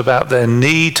teach them about their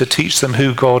need, to teach them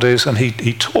who God is, and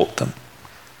he taught them.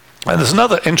 And there's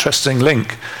another interesting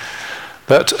link,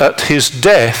 that at his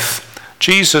death,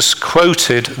 Jesus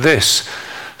quoted this,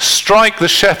 strike the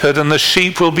shepherd and the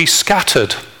sheep will be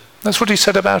scattered. That's what he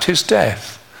said about his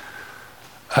death.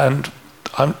 And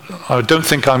I don't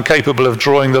think I'm capable of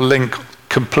drawing the link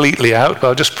completely out, but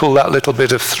I'll just pull that little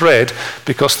bit of thread,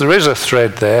 because there is a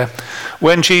thread there.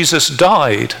 When Jesus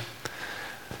died,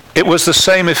 it was the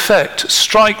same effect.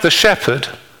 Strike the shepherd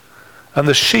and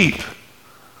the sheep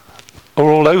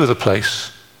are all over the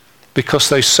place because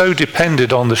they so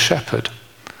depended on the shepherd.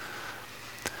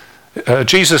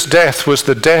 Jesus' death was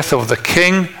the death of the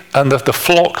king, and the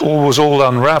flock was all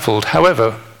unraveled.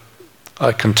 However,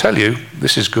 I can tell you,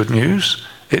 this is good news.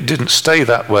 It didn't stay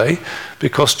that way,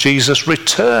 because Jesus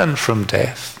returned from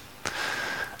death.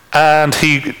 And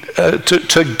he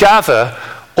to gather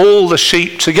all the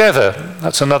sheep together.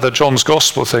 That's another John's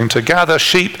Gospel thing, to gather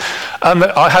sheep. And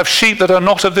I have sheep that are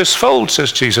not of this fold,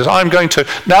 says Jesus.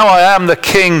 Now I am the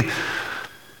king,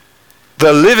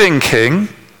 the living king.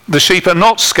 The sheep are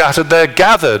not scattered, they're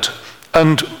gathered.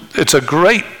 And it's a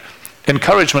great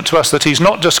encouragement to us that he's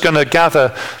not just going to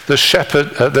gather the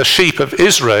sheep of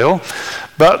Israel,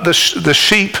 but the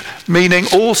sheep meaning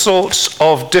all sorts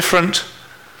of different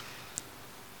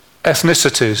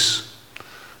ethnicities.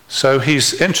 So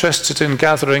he's interested in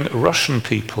gathering Russian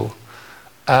people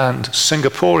and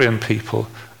Singaporean people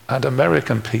and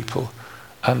American people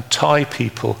and Thai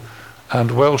people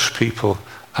and Welsh people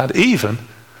and even,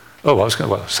 I was going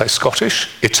to say Scottish,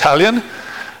 Italian,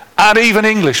 and even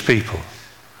English people.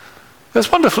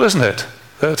 It's wonderful, isn't it?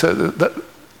 That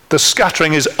the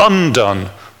scattering is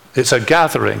undone. It's a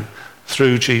gathering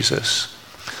through Jesus.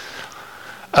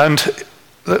 And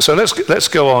so let's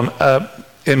go on.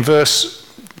 In verse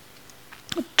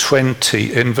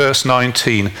 20 in verse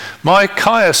 19.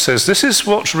 Micaiah says this is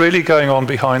what's really going on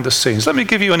behind the scenes. Let me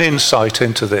give you an insight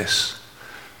into this.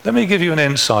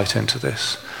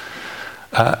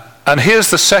 And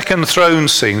here's the second throne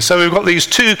scene. So we've got these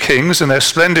two kings in their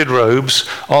splendid robes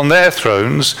on their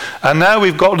thrones, and now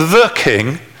we've got the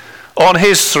king on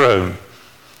his throne.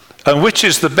 And which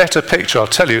is the better picture? I'll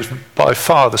tell you, it's by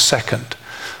far the second.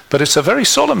 But it's a very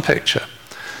solemn picture.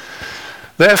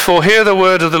 Therefore, hear the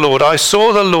word of the Lord. I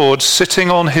saw the Lord sitting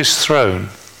on his throne.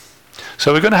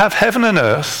 So we're going to have heaven and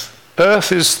earth.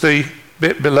 Earth is the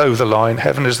bit below the line.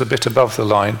 Heaven is the bit above the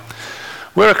line.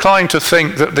 We're inclined to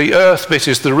think that the earth bit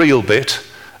is the real bit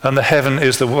and the heaven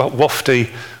is the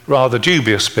wafty, rather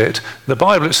dubious bit. The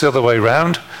Bible, it's the other way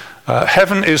round.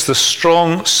 Heaven is the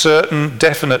strong, certain,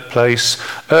 definite place.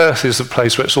 Earth is the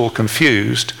place where it's all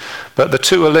confused. But the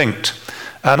two are linked.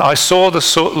 And I saw the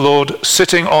Lord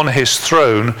sitting on his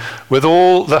throne with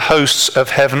all the hosts of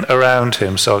heaven around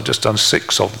him. So I've just done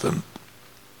 6 of them.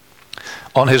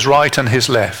 On his right and his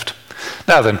left.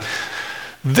 Now then,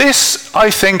 this I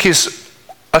think is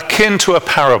akin to a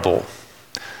parable.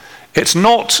 It's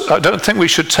not, I don't think we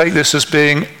should take this as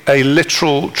being a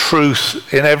literal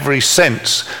truth in every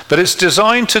sense, but it's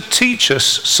designed to teach us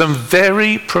some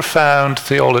very profound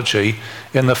theology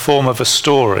in the form of a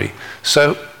story.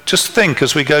 So just think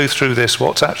as we go through this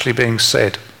what's actually being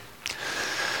said.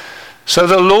 So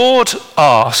the Lord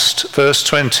asked, verse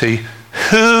 20,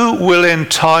 who will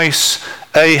entice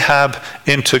Ahab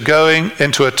into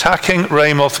attacking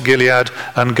Ramoth Gilead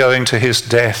and going to his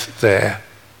death there?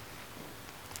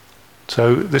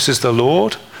 So this is the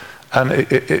Lord, and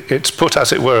it's put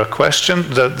as it were a question.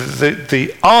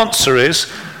 The answer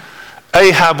is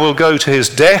Ahab will go to his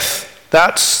death.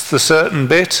 That's the certain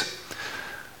bit.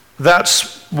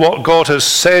 That's what God has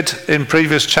said in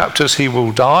previous chapters, he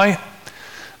will die.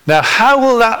 Now how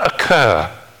will that occur?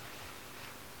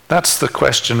 That's the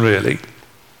question really.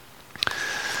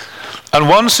 And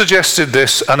one suggested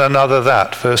this and another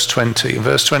that, verse 20.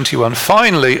 Verse 21,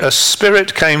 finally a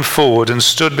spirit came forward and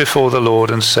stood before the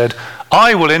Lord and said,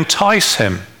 I will entice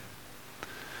him.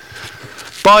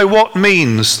 By what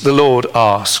means, the Lord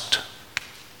asked.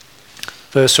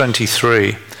 Verse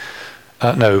 23,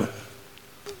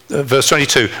 verse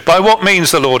 22, by what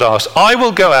means, the Lord asked. I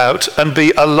will go out and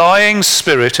be a lying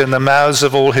spirit in the mouths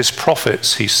of all his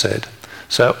prophets, he said.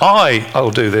 So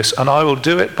I'll do this, and I will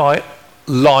do it by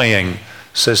lying,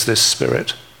 says this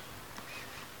spirit.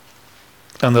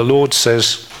 And the Lord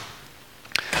says,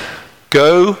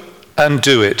 go and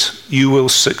do it. You will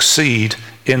succeed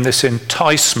in this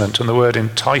enticement. And the word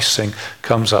enticing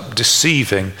comes up,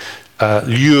 deceiving,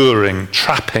 luring,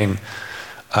 trapping.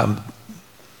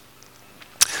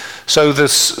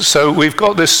 So we've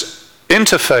got this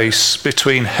interface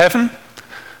between heaven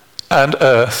and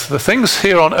earth, the things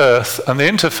here on earth, and the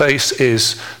interface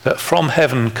is that from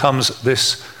heaven comes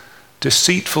this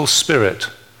deceitful spirit,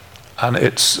 and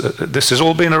this has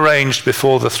all been arranged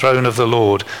before the throne of the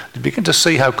Lord. You begin to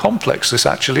see how complex this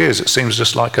actually is. It seems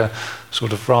just like a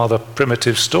sort of rather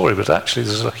primitive story, but actually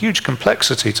there's a huge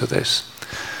complexity to this.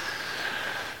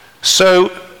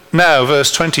 So now,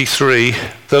 verse 23,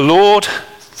 the Lord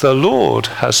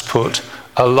has put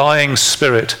a lying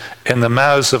spirit in the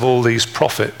mouths of all these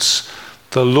prophets.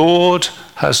 The Lord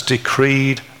has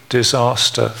decreed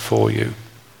disaster for you.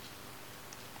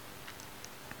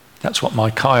 That's what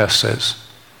Micaiah says.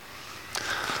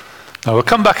 Now we'll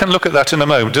come back and look at that in a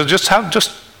moment.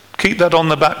 Just keep that on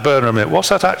the back burner a minute. What's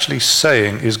that actually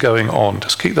saying is going on?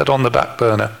 Just keep that on the back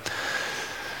burner.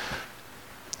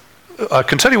 I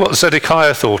can tell you what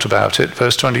Zedekiah thought about it.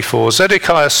 Verse 24,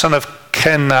 Zedekiah, son of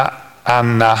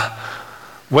Kenaanah,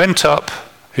 went up,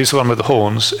 he's the one with the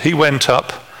horns, he went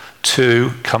up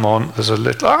to, come on, there's a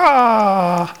little,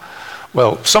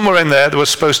 well, somewhere in there was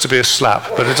supposed to be a slap,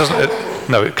 but it doesn't,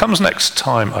 it comes next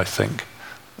time, I think.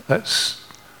 Let's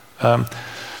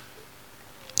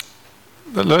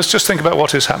just think about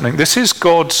what is happening. This is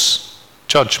God's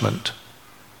judgment,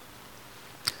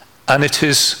 and it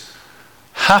is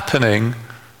happening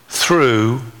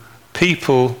through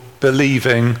people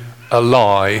believing a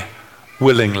lie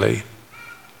willingly.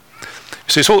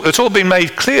 See, it's all been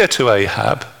made clear to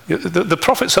Ahab. The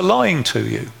prophets are lying to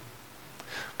you.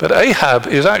 But Ahab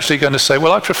is actually going to say,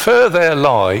 well, I prefer their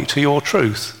lie to your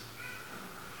truth.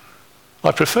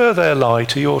 I prefer their lie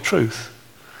to your truth.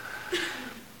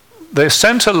 They're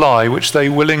sent a lie which they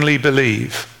willingly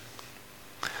believe.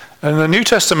 And in the New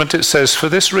Testament it says, for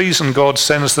this reason God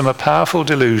sends them a powerful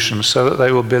delusion so that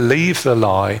they will believe the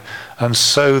lie, and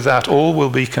so that all will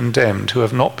be condemned who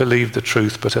have not believed the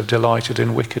truth but have delighted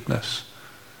in wickedness.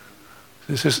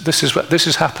 This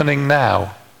is happening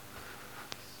now.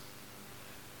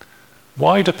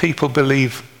 Why do people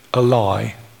believe a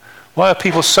lie? Why are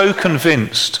people so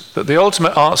convinced that the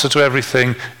ultimate answer to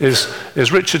everything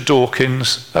is Richard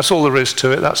Dawkins? That's all there is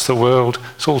to it. That's the world.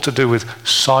 It's all to do with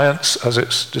science as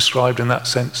it's described in that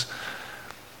sense.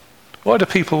 Why do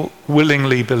people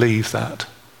willingly believe that?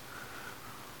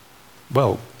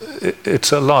 Well,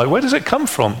 it's a lie. Where does it come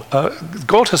from?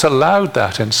 God has allowed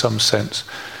that in some sense.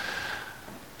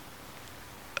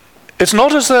 It's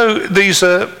not as though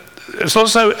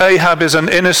Ahab is an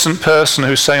innocent person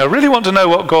who's saying, I really want to know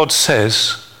what God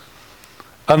says,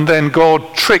 and then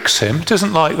God tricks him. It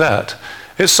isn't like that.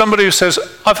 It's somebody who says,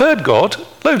 I've heard God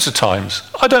loads of times.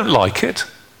 I don't like it.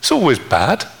 It's always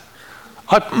bad.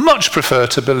 I'd much prefer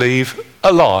to believe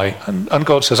a lie. And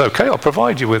God says, okay, I'll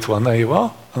provide you with one. There you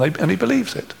are. And he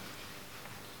believes it.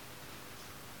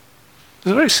 It's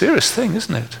a very serious thing,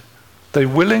 isn't it? They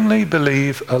willingly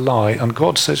believe a lie, and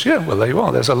God says, yeah, well, there you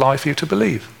are. There's a lie for you to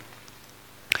believe.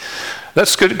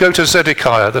 Let's go to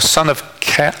Zedekiah, the son of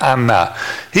Keanah.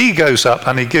 He goes up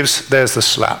and he gives, there's the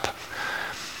slap.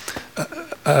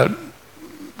 The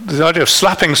idea of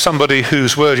slapping somebody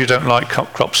whose word you don't like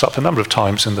crops up a number of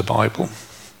times in the Bible.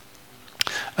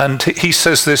 And he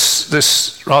says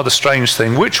this rather strange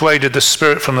thing. Which way did the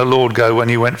Spirit from the Lord go when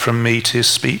he went from me to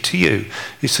speak to you?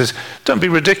 He says, don't be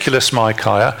ridiculous,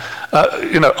 Micaiah.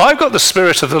 I've got the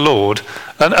Spirit of the Lord.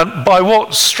 And by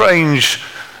what strange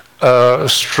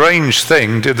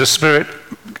thing did the Spirit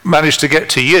manage to get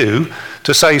to you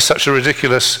to say such a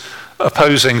ridiculous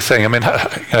opposing thing? I mean,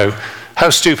 how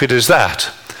stupid is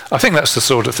that? I think that's the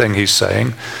sort of thing he's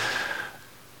saying.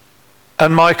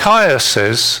 And Micaiah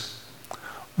says,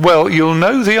 well, you'll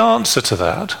know the answer to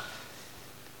that.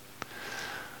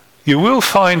 You will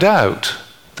find out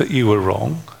that you were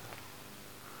wrong,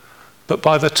 but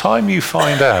by the time you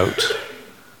find out,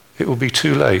 it will be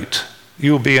too late.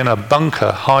 You'll be in a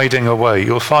bunker hiding away.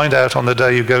 You'll find out on the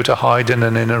day you go to hide in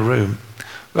an inner room.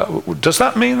 Does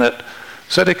that mean that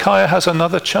Zedekiah has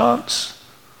another chance?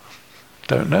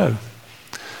 Don't know.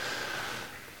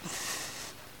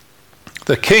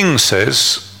 The king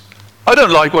says, I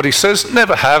don't like what he says,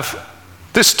 never have.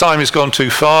 This time he's gone too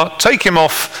far. Take him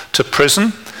off to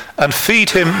prison and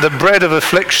feed him the bread of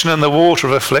affliction and the water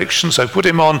of affliction. So put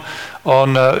him on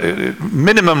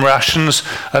minimum rations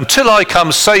until I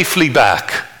come safely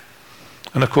back.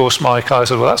 And of course Micaiah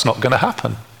said, well, that's not going to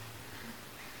happen.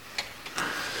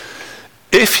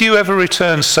 If you ever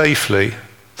return safely,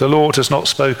 the Lord has not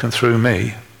spoken through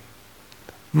me.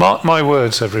 Mark my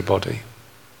words, everybody.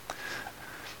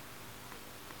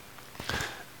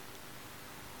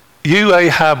 You,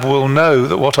 Ahab, will know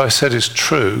that what I said is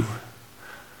true,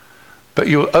 but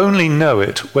you'll only know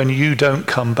it when you don't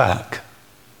come back.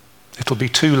 It'll be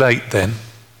too late then.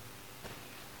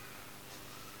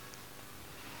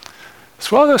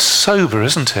 It's rather sober,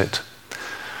 isn't it?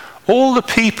 All the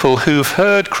people who've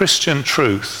heard Christian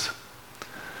truth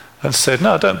and said,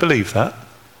 no, I don't believe that.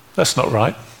 That's not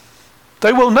right.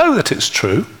 They will know that it's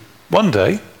true one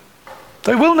day.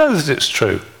 They will know that it's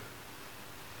true.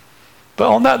 But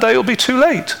on that day, it'll be too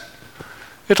late.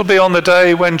 It'll be on the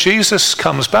day when Jesus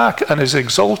comes back and is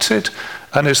exalted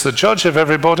and is the judge of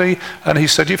everybody. And he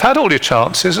said, you've had all your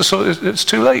chances. It's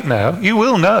too late now. You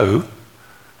will know.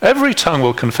 Every tongue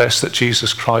will confess that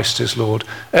Jesus Christ is Lord.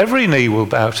 Every knee will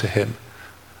bow to him.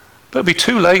 But it'll be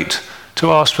too late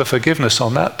to ask for forgiveness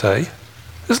on that day.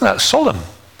 Isn't that solemn?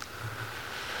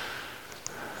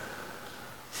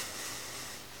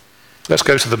 Let's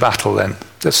go to the battle then.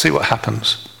 Let's see what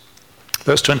happens.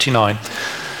 Verse 29.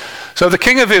 So the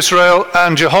king of Israel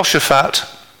and Jehoshaphat,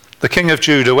 the king of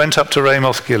Judah, went up to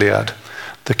Ramoth Gilead.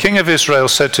 The king of Israel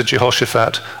said to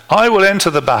Jehoshaphat, I will enter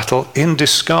the battle in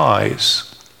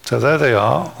disguise. So there they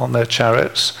are on their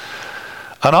chariots.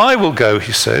 And I will go,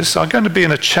 he says, I'm going to be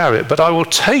in a chariot, but I will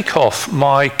take off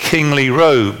my kingly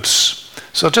robes.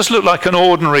 So I'll just look like an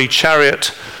ordinary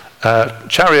chariot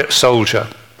soldier.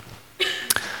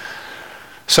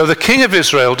 So the king of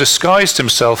Israel disguised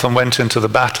himself and went into the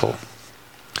battle.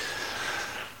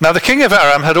 Now the king of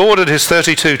Aram had ordered his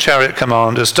 32 chariot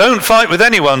commanders, don't fight with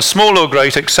anyone, small or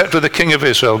great, except with the king of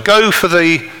Israel. Go for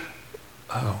the,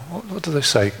 what do they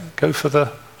say? Go for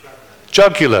the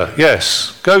jugular,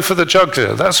 yes. Go for the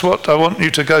jugular. That's what I want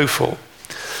you to go for.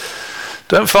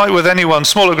 Don't fight with anyone,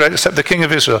 small or great, except the king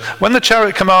of Israel. When the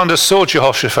chariot commanders saw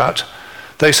Jehoshaphat,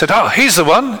 they said, he's the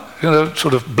one,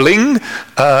 sort of bling.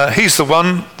 He's the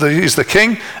one, he's the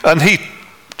king. And he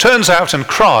turns out and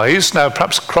cries, now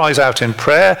perhaps cries out in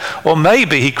prayer, or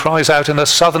maybe he cries out in a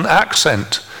southern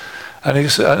accent. And he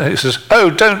says,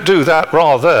 oh, don't do that,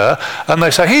 rather. And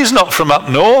they say, he's not from up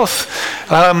north.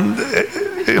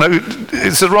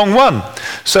 It's the wrong one.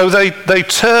 So they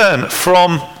turn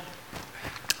from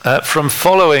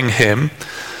following him.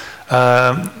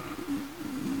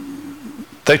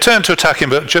 They turned to attack him,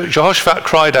 but Jehoshaphat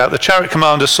cried out. The chariot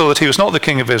commander saw that he was not the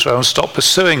king of Israel and stopped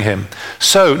pursuing him.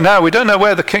 So now we don't know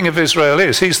where the king of Israel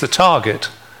is. He's the target.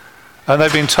 And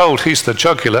they've been told he's the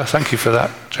jugular. Thank you for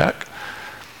that, Jack.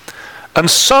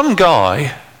 And some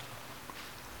guy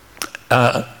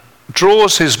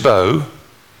draws his bow,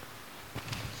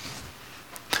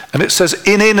 and it says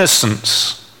in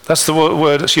innocence. That's the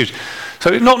word that's used.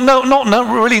 So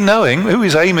not really knowing who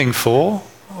he's aiming for,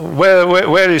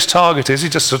 where his target is, he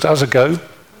just does a go,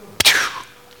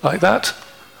 like that,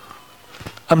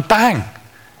 and bang,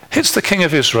 hits the king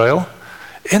of Israel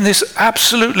in this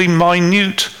absolutely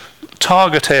minute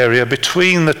target area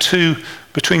between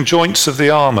joints of the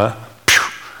armor,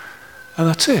 and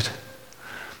that's it.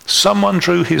 Someone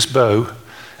drew his bow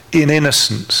in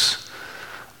innocence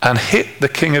and hit the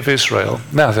king of Israel.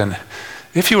 Now then,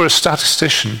 if you were a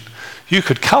statistician, you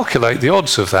could calculate the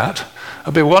odds of that.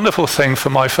 It'd be a wonderful thing for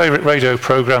my favourite radio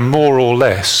programme, More or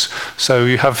Less. So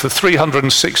you have the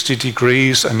 360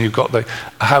 degrees, and you've got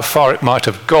how far it might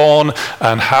have gone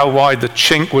and how wide the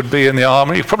chink would be in the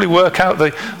armour. You probably work out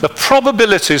the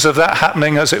probabilities of that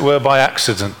happening, as it were, by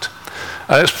accident.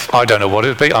 I don't know what it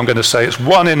would be. I'm going to say it's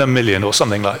 1 in a million or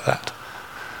something like that.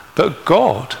 But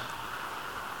God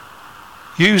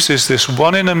uses this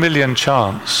 1 in a million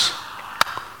chance,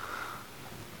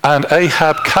 and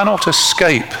Ahab cannot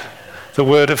escape the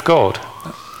word of God.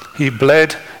 He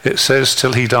bled, it says,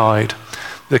 till he died.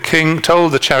 The king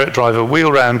told the chariot driver, "Wheel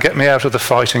round, get me out of the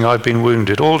fighting, I've been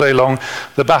wounded." All day long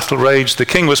the battle raged. The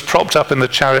king was propped up in the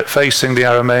chariot facing the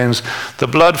Arameans. The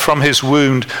blood from his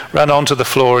wound ran onto the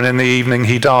floor, and in the evening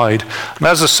he died. And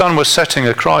as the sun was setting,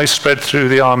 a cry spread through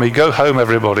the army, "Go home,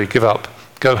 everybody, give up,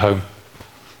 go home.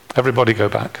 Everybody go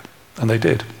back." And they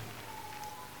did.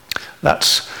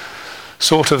 That's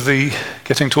sort of the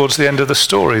getting towards the end of the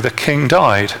story. The king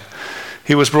died.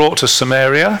 He was brought to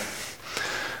Samaria,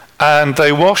 and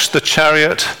they washed the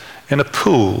chariot in a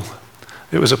pool.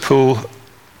 It was a pool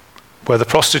where the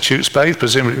prostitutes bathed.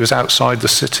 Presumably it was outside the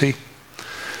city.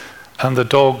 And the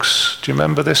dogs, do you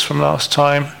remember this from last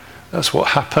time? That's what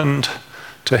happened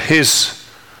to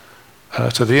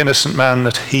to the innocent man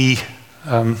that he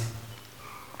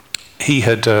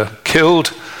had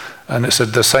killed. And it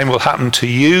said the same will happen to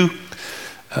you.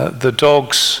 The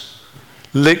dogs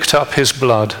licked up his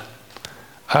blood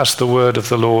as the word of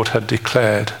the Lord had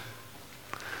declared.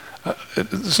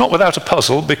 It's not without a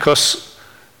puzzle, because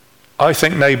I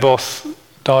think Naboth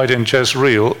died in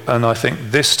Jezreel, and I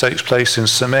think this takes place in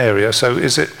Samaria. So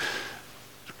is it?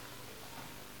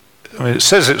 I mean, it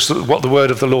says it's what the word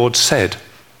of the Lord said.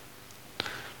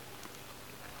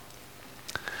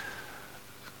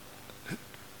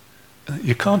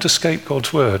 You can't escape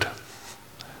God's word.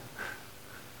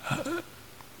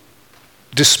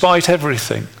 Despite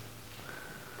everything,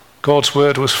 God's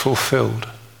word was fulfilled.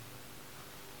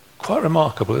 Quite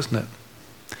remarkable, isn't it?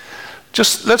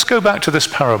 Just let's go back to this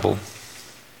parable.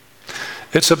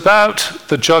 It's about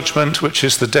the judgment, which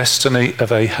is the destiny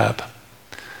of Ahab.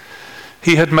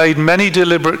 He had made many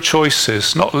deliberate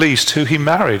choices, not least who he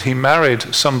married. He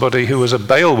married somebody who was a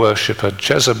Baal worshipper,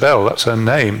 Jezebel, that's her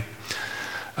name.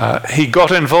 He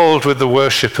got involved with the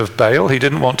worship of Baal. He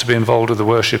didn't want to be involved with the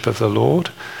worship of the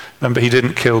Lord. Remember, he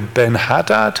didn't kill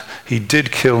Ben-Hadad. He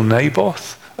did kill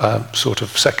Naboth, sort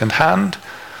of second hand.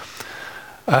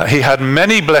 He had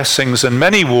many blessings and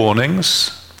many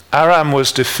warnings. Aram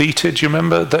was defeated. You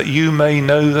remember, that you may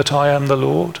know that I am the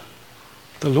Lord.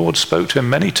 The Lord spoke to him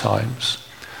many times.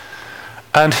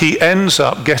 And he ends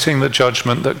up getting the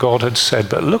judgment that God had said.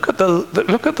 But look at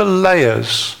the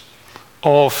layers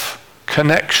of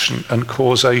connection and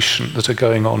causation that are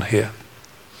going on here.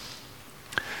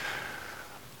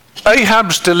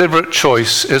 Ahab's deliberate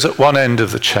choice is at one end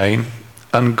of the chain,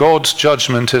 and God's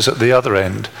judgment is at the other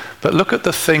end. But look at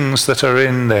the things that are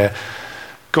in there.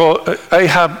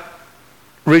 Ahab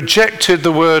rejected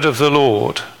the word of the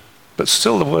Lord, but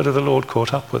still the word of the Lord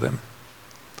caught up with him.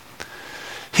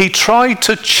 He tried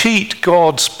to cheat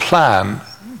God's plan.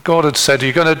 God had said, "Are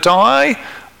you going to die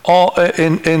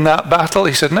in that battle?"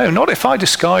 He said, "No, not if I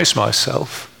disguise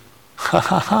myself." Ha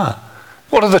ha ha.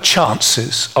 What are the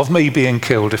chances of me being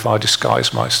killed if I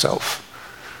disguise myself?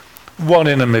 1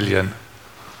 in a million.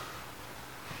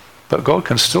 But God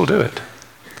can still do it.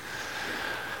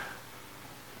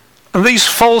 And these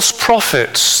false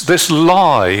prophets, this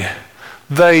lie,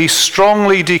 they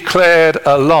strongly declared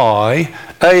a lie.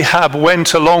 Ahab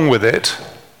went along with it.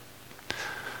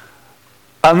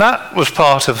 And that was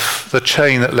part of the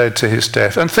chain that led to his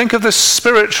death. And think of the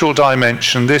spiritual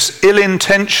dimension, this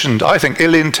ill-intentioned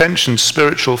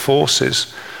spiritual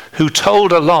forces who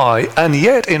told a lie and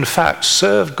yet in fact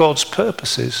served God's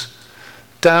purposes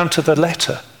down to the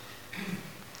letter.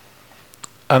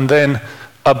 And then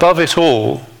above it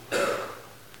all,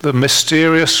 the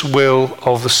mysterious will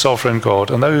of the sovereign God.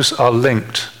 And those are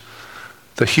linked.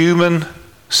 The human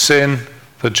sin,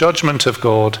 the judgment of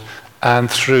God, and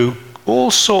through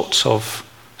all sorts of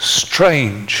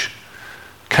strange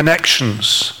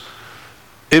connections,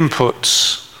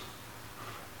 inputs,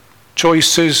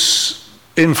 choices,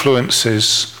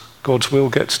 influences, God's will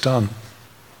gets done.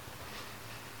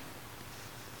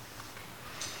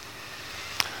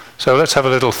 So let's have a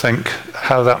little think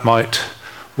how that might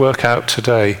work out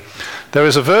today. There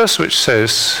is a verse which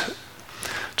says,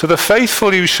 "To the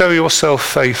faithful you show yourself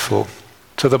faithful.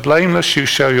 To the blameless you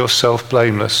show yourself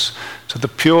blameless. To the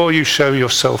pure you show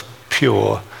yourself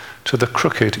pure. To the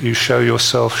crooked you show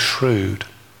yourself shrewd."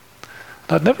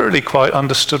 And I'd never really quite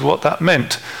understood what that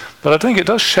meant, but I think it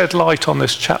does shed light on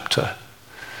this chapter.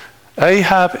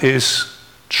 Ahab is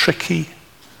tricky,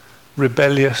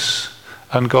 rebellious,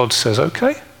 and God says,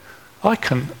 okay, I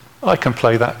can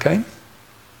play that game.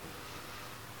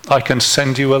 I can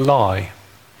send you a lie,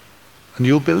 and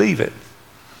you'll believe it.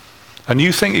 And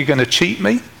you think you're going to cheat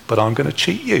me, but I'm going to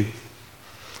cheat you.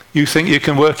 You think you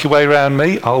can work your way around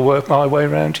me, I'll work my way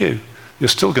around you. You're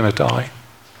still going to die.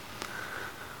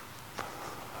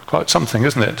 Quite something,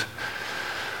 isn't it?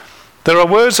 There are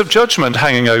words of judgment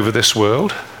hanging over this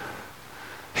world.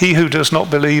 He who does not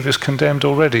believe is condemned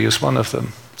already is one of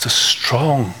them. It's a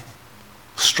strong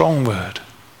word.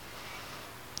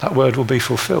 That word will be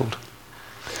fulfilled.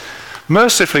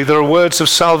 Mercifully, there are words of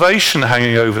salvation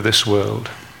hanging over this world.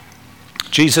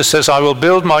 Jesus says, I will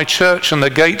build my church and the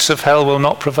gates of hell will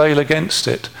not prevail against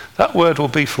it. That word will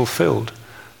be fulfilled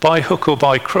by hook or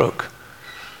by crook.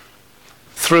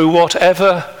 Through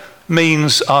whatever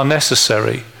means are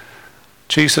necessary,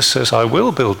 Jesus says, I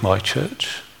will build my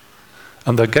church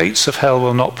and the gates of hell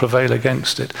will not prevail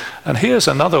against it. And here's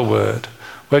another word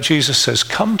where Jesus says,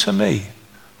 come to me,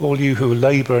 all you who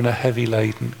labor and are heavy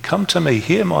laden. Come to me,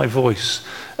 hear my voice,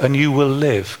 and you will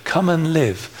live. Come and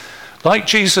live. Like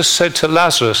Jesus said to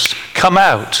Lazarus, come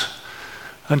out.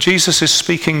 And Jesus is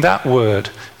speaking that word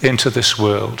into this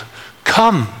world.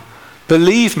 Come,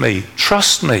 believe me,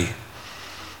 trust me.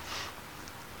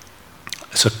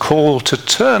 It's a call to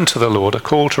turn to the Lord, a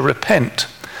call to repent.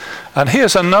 And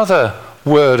here's another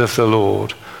word of the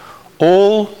Lord.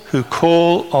 All who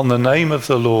call on the name of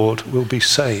the Lord will be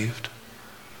saved.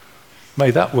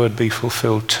 May that word be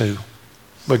fulfilled too.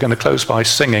 We're going to close by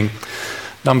singing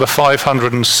number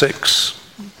 506.